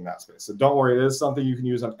interface sitting in that space. So don't worry, it is something you can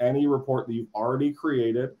use on any report that you've already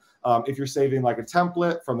created. If you're saving like a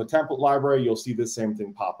template from the template library, you'll see the same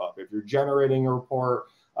thing pop up. If you're generating a report,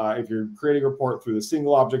 if you're creating a report through the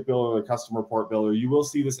single object builder or the custom report builder, you will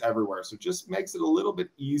see this everywhere. So it just makes it a little bit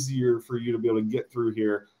easier for you to be able to get through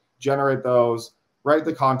here, generate those, write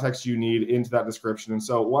the context you need into that description. And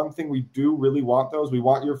so one thing we do really want those, we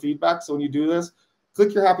want your feedback. So when you do this,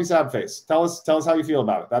 click your happy, sad face. Tell us how you feel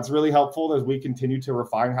about it. That's really helpful as we continue to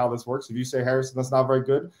refine how this works. If you say, Harrison, that's not very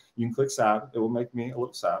good, you can click sad. It will make me a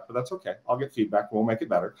little sad, but that's okay. I'll get feedback. We'll make it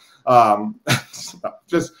better.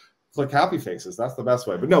 Just click happy faces. That's the best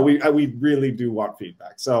way. But no, we really do want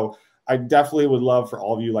feedback. So I definitely would love for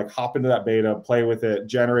all of you, like, hop into that beta, play with it,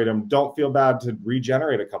 generate them. Don't feel bad to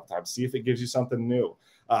regenerate a couple times. See if it gives you something new.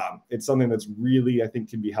 It's something that's really, I think,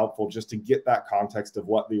 can be helpful just to get that context of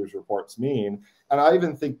what these reports mean. And I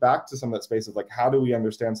even think back to some of that space of like, how do we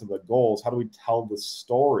understand some of the goals? How do we tell the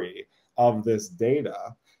story of this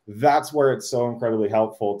data? That's where it's so incredibly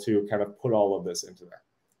helpful to kind of put all of this into there.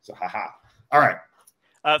 So, haha. All right.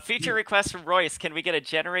 Feature request from Royce. Can we get a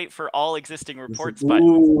generate for all existing reports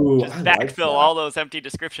button? Just backfill all those empty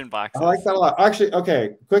description boxes. I like that a lot. Actually,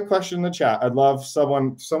 okay, quick question in the chat. I'd love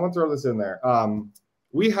someone throw this in there.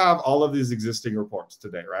 We have all of these existing reports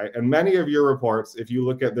today, right? And many of your reports, if you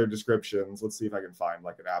look at their descriptions, let's see if I can find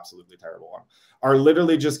like an absolutely terrible one, are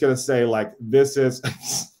literally just going to say like, this is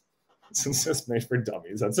made for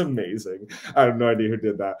dummies. That's amazing. I have no idea who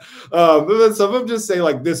did that. But then some of them just say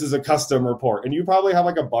like, this is a custom report. And you probably have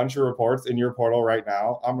like a bunch of reports in your portal right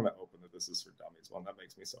now. I'm going to open the This Is for Dummies one. That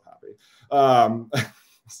makes me so happy.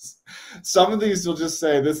 Some of these will just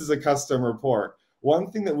say, this is a custom report.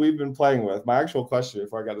 One thing that we've been playing with, my actual question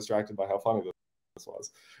before I got distracted by how funny this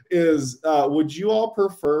was, is would you all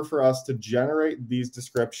prefer for us to generate these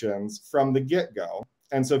descriptions from the get-go?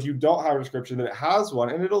 And so if you don't have a description, then it has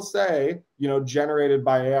one, and it'll say, generated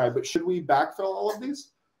by AI. But should we backfill all of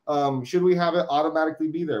these? Should we have it automatically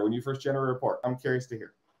be there when you first generate a report? I'm curious to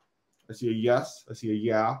hear. I see a yes. I see a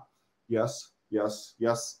yeah. Yes, yes,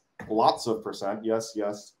 yes. Lots of %. Yes,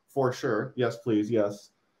 yes, for sure. Yes, please, yes.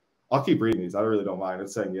 I'll keep reading these. I really don't mind.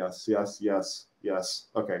 It's saying yes, yes, yes, yes.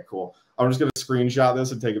 Okay, cool. I'm just going to screenshot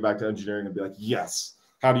this and take it back to engineering and be like, yes.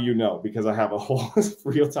 How do you know? Because I have a whole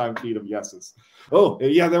real-time feed of yeses. Oh,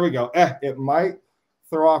 yeah, there we go. It might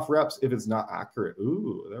throw off reps if it's not accurate.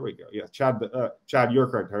 Ooh, there we go. Yeah, Chad, you're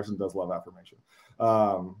correct. Harrison does love affirmation.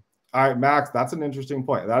 All right, Max, that's an interesting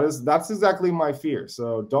point. That's exactly my fear.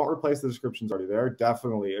 So don't replace the descriptions already there.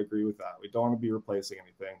 Definitely agree with that. We don't want to be replacing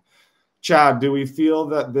anything. Chad, do we feel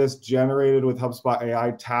that this generated with HubSpot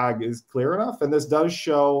AI tag is clear enough? And this does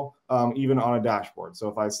show even on a dashboard. So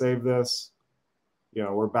if I save this,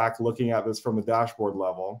 we're back looking at this from the dashboard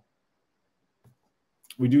level.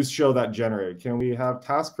 we do show that generated. Can we have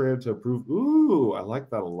task created to approve? Ooh, I like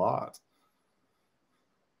that a lot.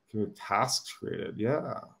 Can we have tasks created?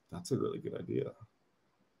 Yeah, that's a really good idea.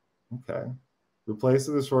 Okay.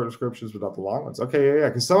 Replacing the short descriptions without the long ones. Okay, yeah,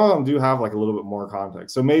 because some of them do have like a little bit more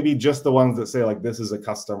context. So maybe just the ones that say like this is a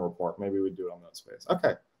custom report. Maybe we do it on that space.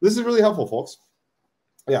 Okay, this is really helpful, folks.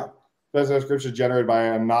 Yeah, business description generated by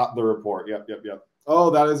and not the report. Yep. Oh,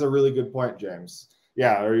 that is a really good point, James.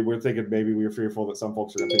 Yeah, or we're thinking maybe we're fearful that some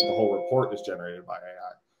folks are going to think the whole report is generated by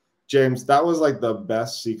AI. James, that was like the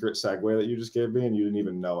best secret segue that you just gave me, and you didn't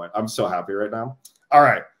even know it. I'm so happy right now. All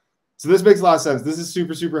right. So this makes a lot of sense. This is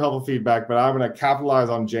super, super helpful feedback, but I'm going to capitalize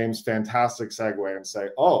on James' fantastic segue and say,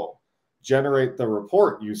 oh, generate the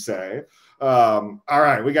report, you say. All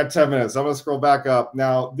right, we got 10 minutes. I'm going to scroll back up.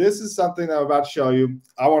 Now, this is something that I'm about to show you.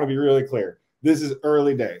 I want to be really clear. This is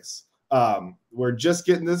early days. We're just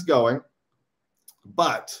getting this going.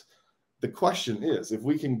 But the question is, if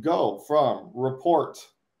we can go from report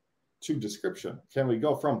to description, can we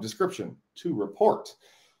go from description to report?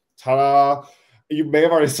 Ta-da! You may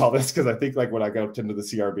have already saw this because I think like when I got into the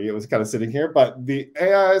CRB, it was kind of sitting here, but the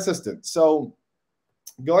AI assistant. So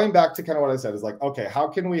going back to kind of what I said is like, okay, how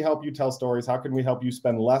can we help you tell stories? How can we help you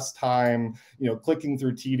spend less time, clicking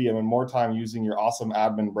through tedium and more time using your awesome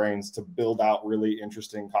admin brains to build out really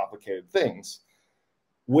interesting, complicated things?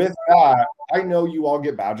 With that, I know you all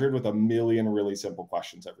get badgered with a million really simple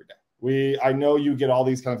questions every day. I know you get all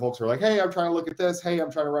these kind of folks who are like, hey, I'm trying to look at this. Hey,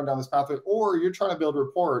 I'm trying to run down this pathway. Or you're trying to build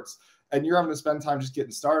reports and you're having to spend time just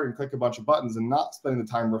getting started and click a bunch of buttons and not spending the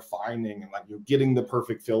time refining and like you're getting the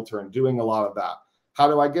perfect filter and doing a lot of that. How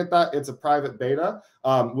do I get that? It's a private beta.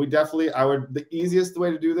 The easiest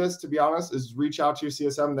way to do this, to be honest, is reach out to your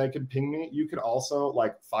CSM. They can ping me. You could also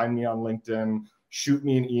like find me on LinkedIn, shoot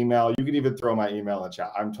me an email. You could even throw my email in the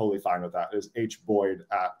chat. I'm totally fine with that. It's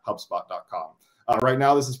hboyd@hubspot.com. Right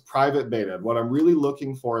now, this is private beta. What I'm really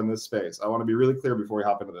looking for in this space, I want to be really clear before we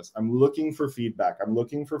hop into this. I'm looking for feedback. I'm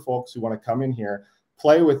looking for folks who want to come in here,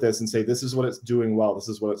 play with this and say, this is what it's doing well. This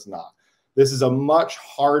is what it's not. This is a much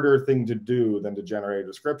harder thing to do than to generate a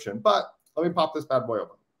description. But let me pop this bad boy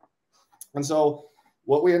open. And so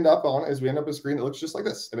what we end up on is we end up with a screen that looks just like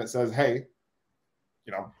this. And it says, hey,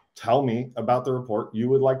 tell me about the report you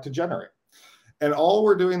would like to generate. And all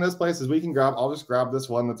we're doing in this place is we can I'll just grab this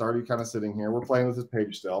one that's already kind of sitting here. We're playing with this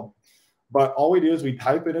page still. But all we do is we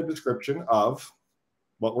type in a description of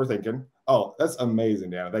what we're thinking. Oh, that's amazing,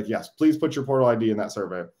 Dana. Like, yes, please put your portal ID in that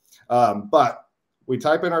survey. But we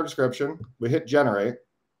type in our description, we hit generate,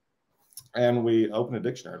 and we open a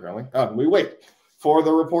dictionary, apparently. We wait for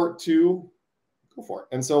the report to go for it.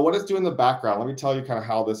 And so what it's doing in the background, let me tell you kind of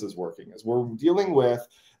how this is working, is we're dealing with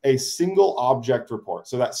a single object report.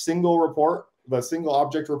 So that single report, the single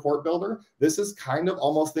object report builder, this is kind of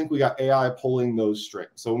almost think we got AI pulling those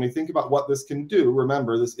strings. So when we think about what this can do,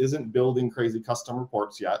 remember, this isn't building crazy custom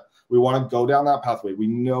reports yet. We want to go down that pathway. We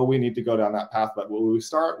know we need to go down that path, but when we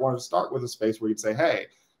want to start with a space where you say, hey,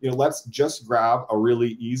 let's just grab a really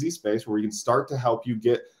easy space where we can start to help you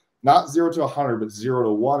get not 0 to 100, but 0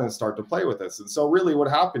 to 1 and start to play with this. And so really what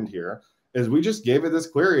happened here is we just gave it this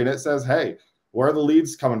query and it says, hey, where are the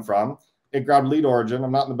leads coming from? It grabbed lead origin.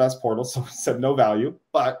 I'm not in the best portal, so it said no value,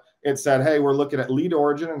 but it said, hey, we're looking at lead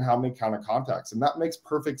origin and how many kind of contacts. And that makes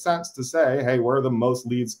perfect sense to say, hey, where are the most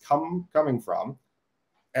leads coming from?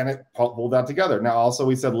 And it pulled that together. Now, also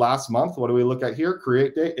we said last month, what do we look at here?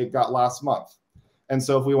 Create date, it got last month. And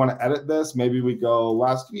so if we want to edit this, maybe we go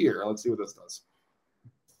last year. Let's see what this does.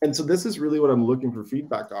 And so this is really what I'm looking for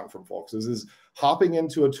feedback on from folks is hopping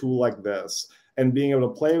into a tool like this and being able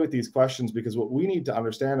to play with these questions, because what we need to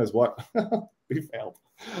understand is what we failed.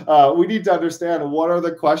 We need to understand what are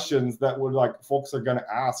the questions that would like folks are going to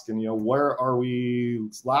ask, and where are we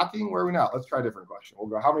lacking? Where are we not? Let's try a different question. We'll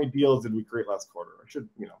go, how many deals did we create last quarter? I should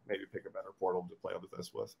maybe pick a better portal to play with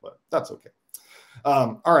this with, but that's okay.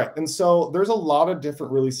 All right, and so there's a lot of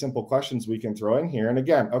different really simple questions we can throw in here. And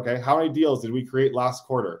again, okay, how many deals did we create last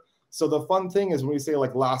quarter? So the fun thing is when we say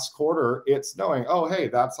like last quarter, it's knowing, oh, hey,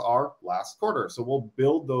 that's our last quarter. So we'll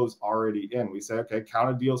build those already in. We say, okay, count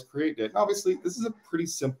of deals, create date. And obviously, this is a pretty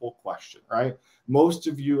simple question, right? Most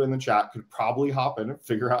of you in the chat could probably hop in and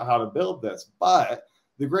figure out how to build this. But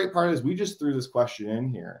the great part is we just threw this question in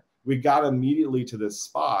here. We got immediately to this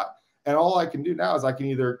spot. And all I can do now is I can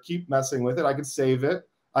either keep messing with it. I could save it.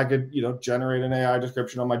 I could, generate an AI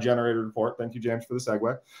description on my generated report. Thank you, James, for the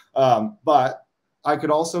segue. But I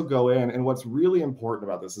could also go in, and what's really important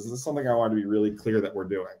about this is something I want to be really clear that we're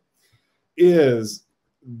doing, is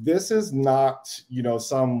this is not, you know,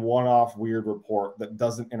 some one-off weird report that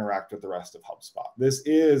doesn't interact with the rest of HubSpot. This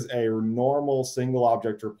is a normal single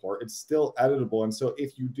object report. It's still editable. And so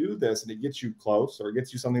if you do this and it gets you close, or it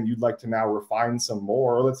gets you something you'd like to now refine some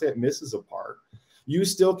more, or let's say it misses a part, you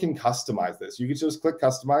still can customize this. You can just click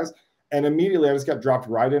customize, and immediately I just got dropped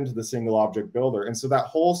right into the single object builder. And so that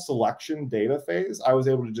whole selection data phase, I was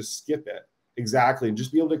able to just skip it. Exactly. And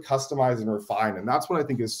just be able to customize and refine. And that's what I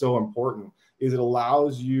think is so important, is it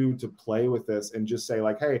allows you to play with this and just say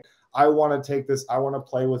like, hey, I want to take this, I want to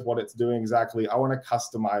play with what it's doing exactly. I want to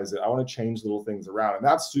customize it. I want to change little things around. And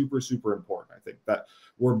that's super, super important. I think that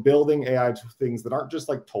we're building AI to things that aren't just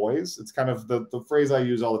like toys. It's kind of the phrase I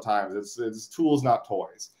use all the time. It's tools, not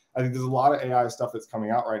toys. I think there's a lot of AI stuff that's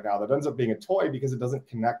coming out right now that ends up being a toy because it doesn't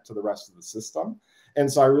connect to the rest of the system.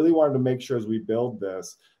 And so I really wanted to make sure as we build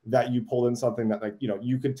this, that you pull in something that, like, you know,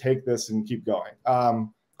 you could take this and keep going. All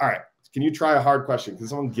right. Can you try a hard question? Can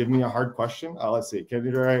someone give me a hard question? Let's see. Can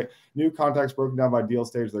you write new contacts broken down by deal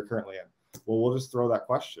stage they're currently in? Well, we'll just throw that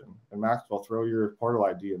question. And Maxwell, throw your portal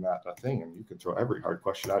ID in that thing, and you can throw every hard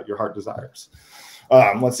question out your heart desires.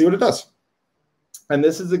 Let's see what it does. And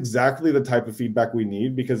this is exactly the type of feedback we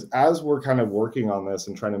need, because as we're kind of working on this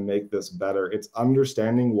and trying to make this better, it's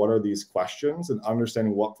understanding what are these questions and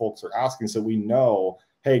understanding what folks are asking, so we know,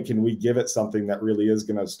 hey, can we give it something that really is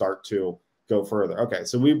going to start to go further? Okay,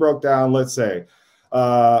 so we broke down, let's say,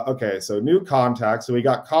 okay, so new contacts. So we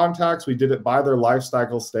got contacts, we did it by their life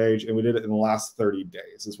cycle stage, and we did it in the last 30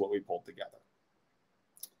 days is what we pulled together.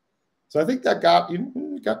 So I think that got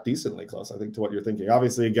decently close, I think, to what you're thinking.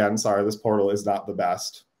 Obviously, again, sorry, this portal is not the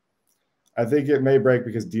best. I think it may break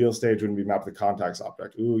because deal stage wouldn't be mapped to the contacts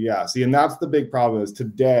object. Ooh, yeah. See, and that's the big problem is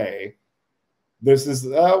today, this is,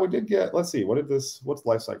 we did get, let's see, what's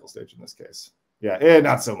life cycle stage in this case? Yeah,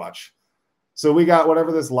 not so much. So we got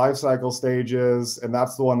whatever this life cycle stage is, and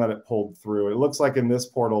that's the one that it pulled through. It looks like in this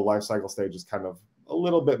portal, life cycle stage is kind of a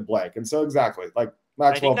little bit blank. And so exactly, like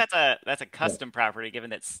Maxwell. I think that's a custom property, given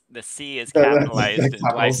that the C is capitalized in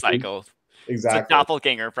life cycle. Exactly. It's a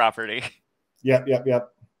doppelganger property. Yep.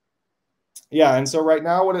 Yeah, and so right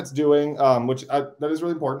now what it's doing, that is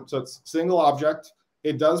really important. So it's single object.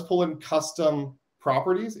 It does pull in custom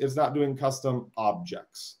properties. It's not doing custom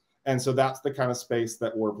objects. And so that's the kind of space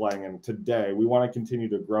that we're playing in today. We want to continue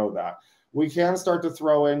to grow that. We can start to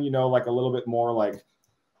throw in, you know, like a little bit more like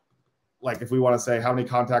if we want to say how many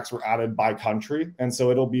contacts were added by country. And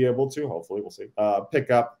so it'll be able to, hopefully we'll see,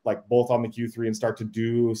 pick up like both on the Q3 and start to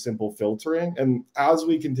do simple filtering. And as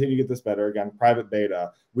we continue to get this better, again, private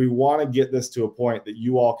beta, we want to get this to a point that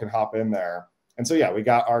you all can hop in there. And so, yeah, we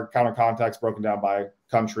got our count of contacts broken down by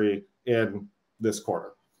country in this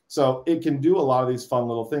quarter. So it can do a lot of these fun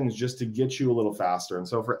little things just to get you a little faster. And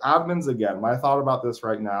so for admins, again, my thought about this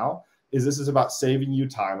right now is this is about saving you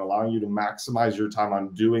time, allowing you to maximize your time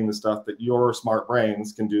on doing the stuff that your smart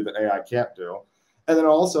brains can do that AI can't do. And then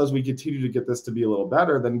also, as we continue to get this to be a little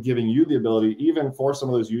better, then giving you the ability, even for some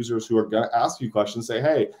of those users who are going to ask you questions, say,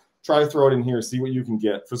 hey, try to throw it in here, see what you can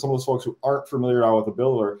get. For some of those folks who aren't familiar with the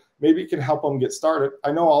builder, maybe it can help them get started.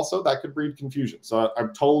 I know also that could breed confusion. So I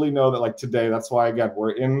totally know that, like today, that's why, again,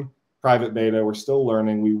 we're in private beta. We're still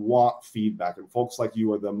learning. We want feedback. And folks like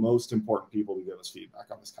you are the most important people to give us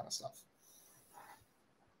feedback on this kind of stuff.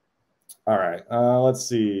 All right, let's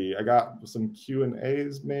see. I got some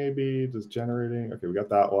Q&As maybe, just generating. Okay, we got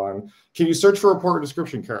that one. Can you search for report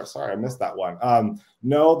description, Kara? Sorry, I missed that one.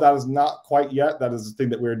 No, that is not quite yet. That is the thing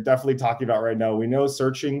that we're definitely talking about right now. We know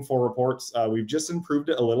searching for reports, we've just improved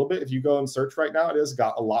it a little bit. If you go and search right now, it has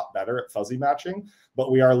got a lot better at fuzzy matching,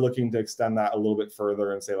 but we are looking to extend that a little bit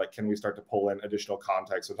further and say, like, can we start to pull in additional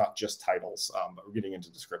context? So not just titles, but we're getting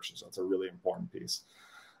into description. So it's a really important piece.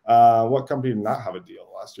 What company did not have a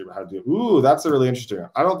deal last year but had a deal? Ooh, that's a really interesting one.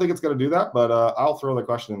 I don't think it's going to do that, but I'll throw the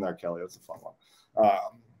question in there, Kelly. That's a fun one.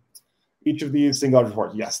 Each of these single object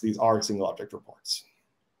reports. Yes, these are single object reports.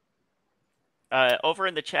 Over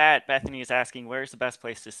in the chat, Bethany is asking, where's the best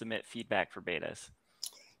place to submit feedback for betas?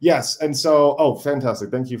 Yes, and so, oh, fantastic.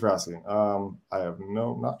 Thank you for asking. I have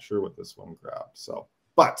not sure what this one grabbed. So,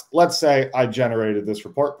 but let's say I generated this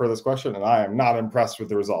report for this question and I am not impressed with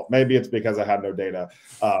the result. Maybe it's because I had no data,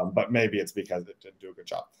 but maybe it's because it didn't do a good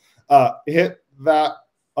job. Hit that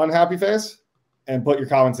unhappy face and put your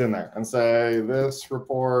comments in there and say, this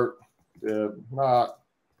report did not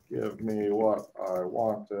give me what I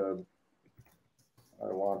wanted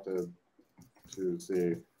to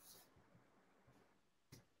see.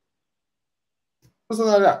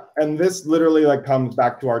 And this literally like comes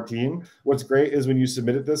back to our team. What's great is when you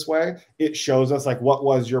submit it this way, it shows us like what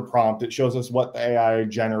was your prompt. It shows us what the AI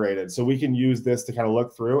generated. So we can use this to kind of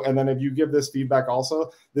look through. And then if you give this feedback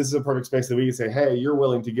also, this is a perfect space that we can say, hey, you're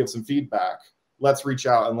willing to give some feedback. Let's reach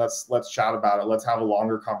out and let's chat about it. Let's have a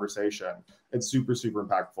longer conversation. It's super, super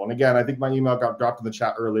impactful. And again, I think my email got dropped in the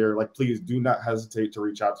chat earlier. Like, please do not hesitate to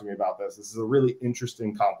reach out to me about this. This is a really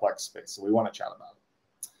interesting, complex space. So we want to chat about it.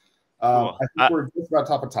 Cool. I think we're just about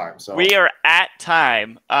top of time. So we are at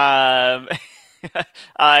time.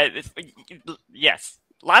 Yes,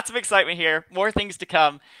 lots of excitement here. More things to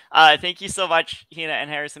come. Thank you so much, Hina and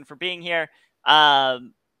Harrison, for being here. Yeah,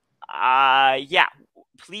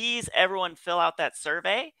 please, everyone, fill out that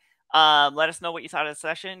survey. Let us know what you thought of the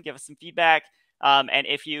session. Give us some feedback. And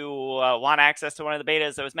if you want access to one of the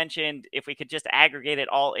betas that was mentioned, if we could just aggregate it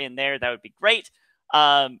all in there, that would be great.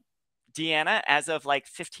 Deanna, as of like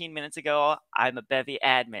 15 minutes ago, I'm a Bevy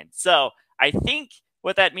admin. So I think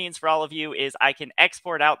what that means for all of you is I can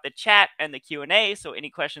export out the chat and the Q&A. So any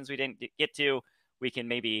questions we didn't get to, we can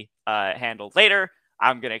maybe handle later.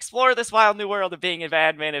 I'm going to explore this wild new world of being an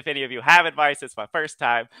admin. If any of you have advice, it's my first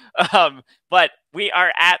time. But we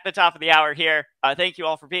are at the top of the hour here. Thank you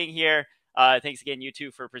all for being here. Thanks again, you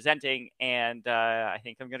two, for presenting. And I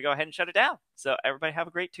think I'm going to go ahead and shut it down. So everybody have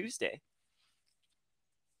a great Tuesday.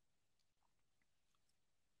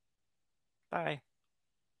 Bye.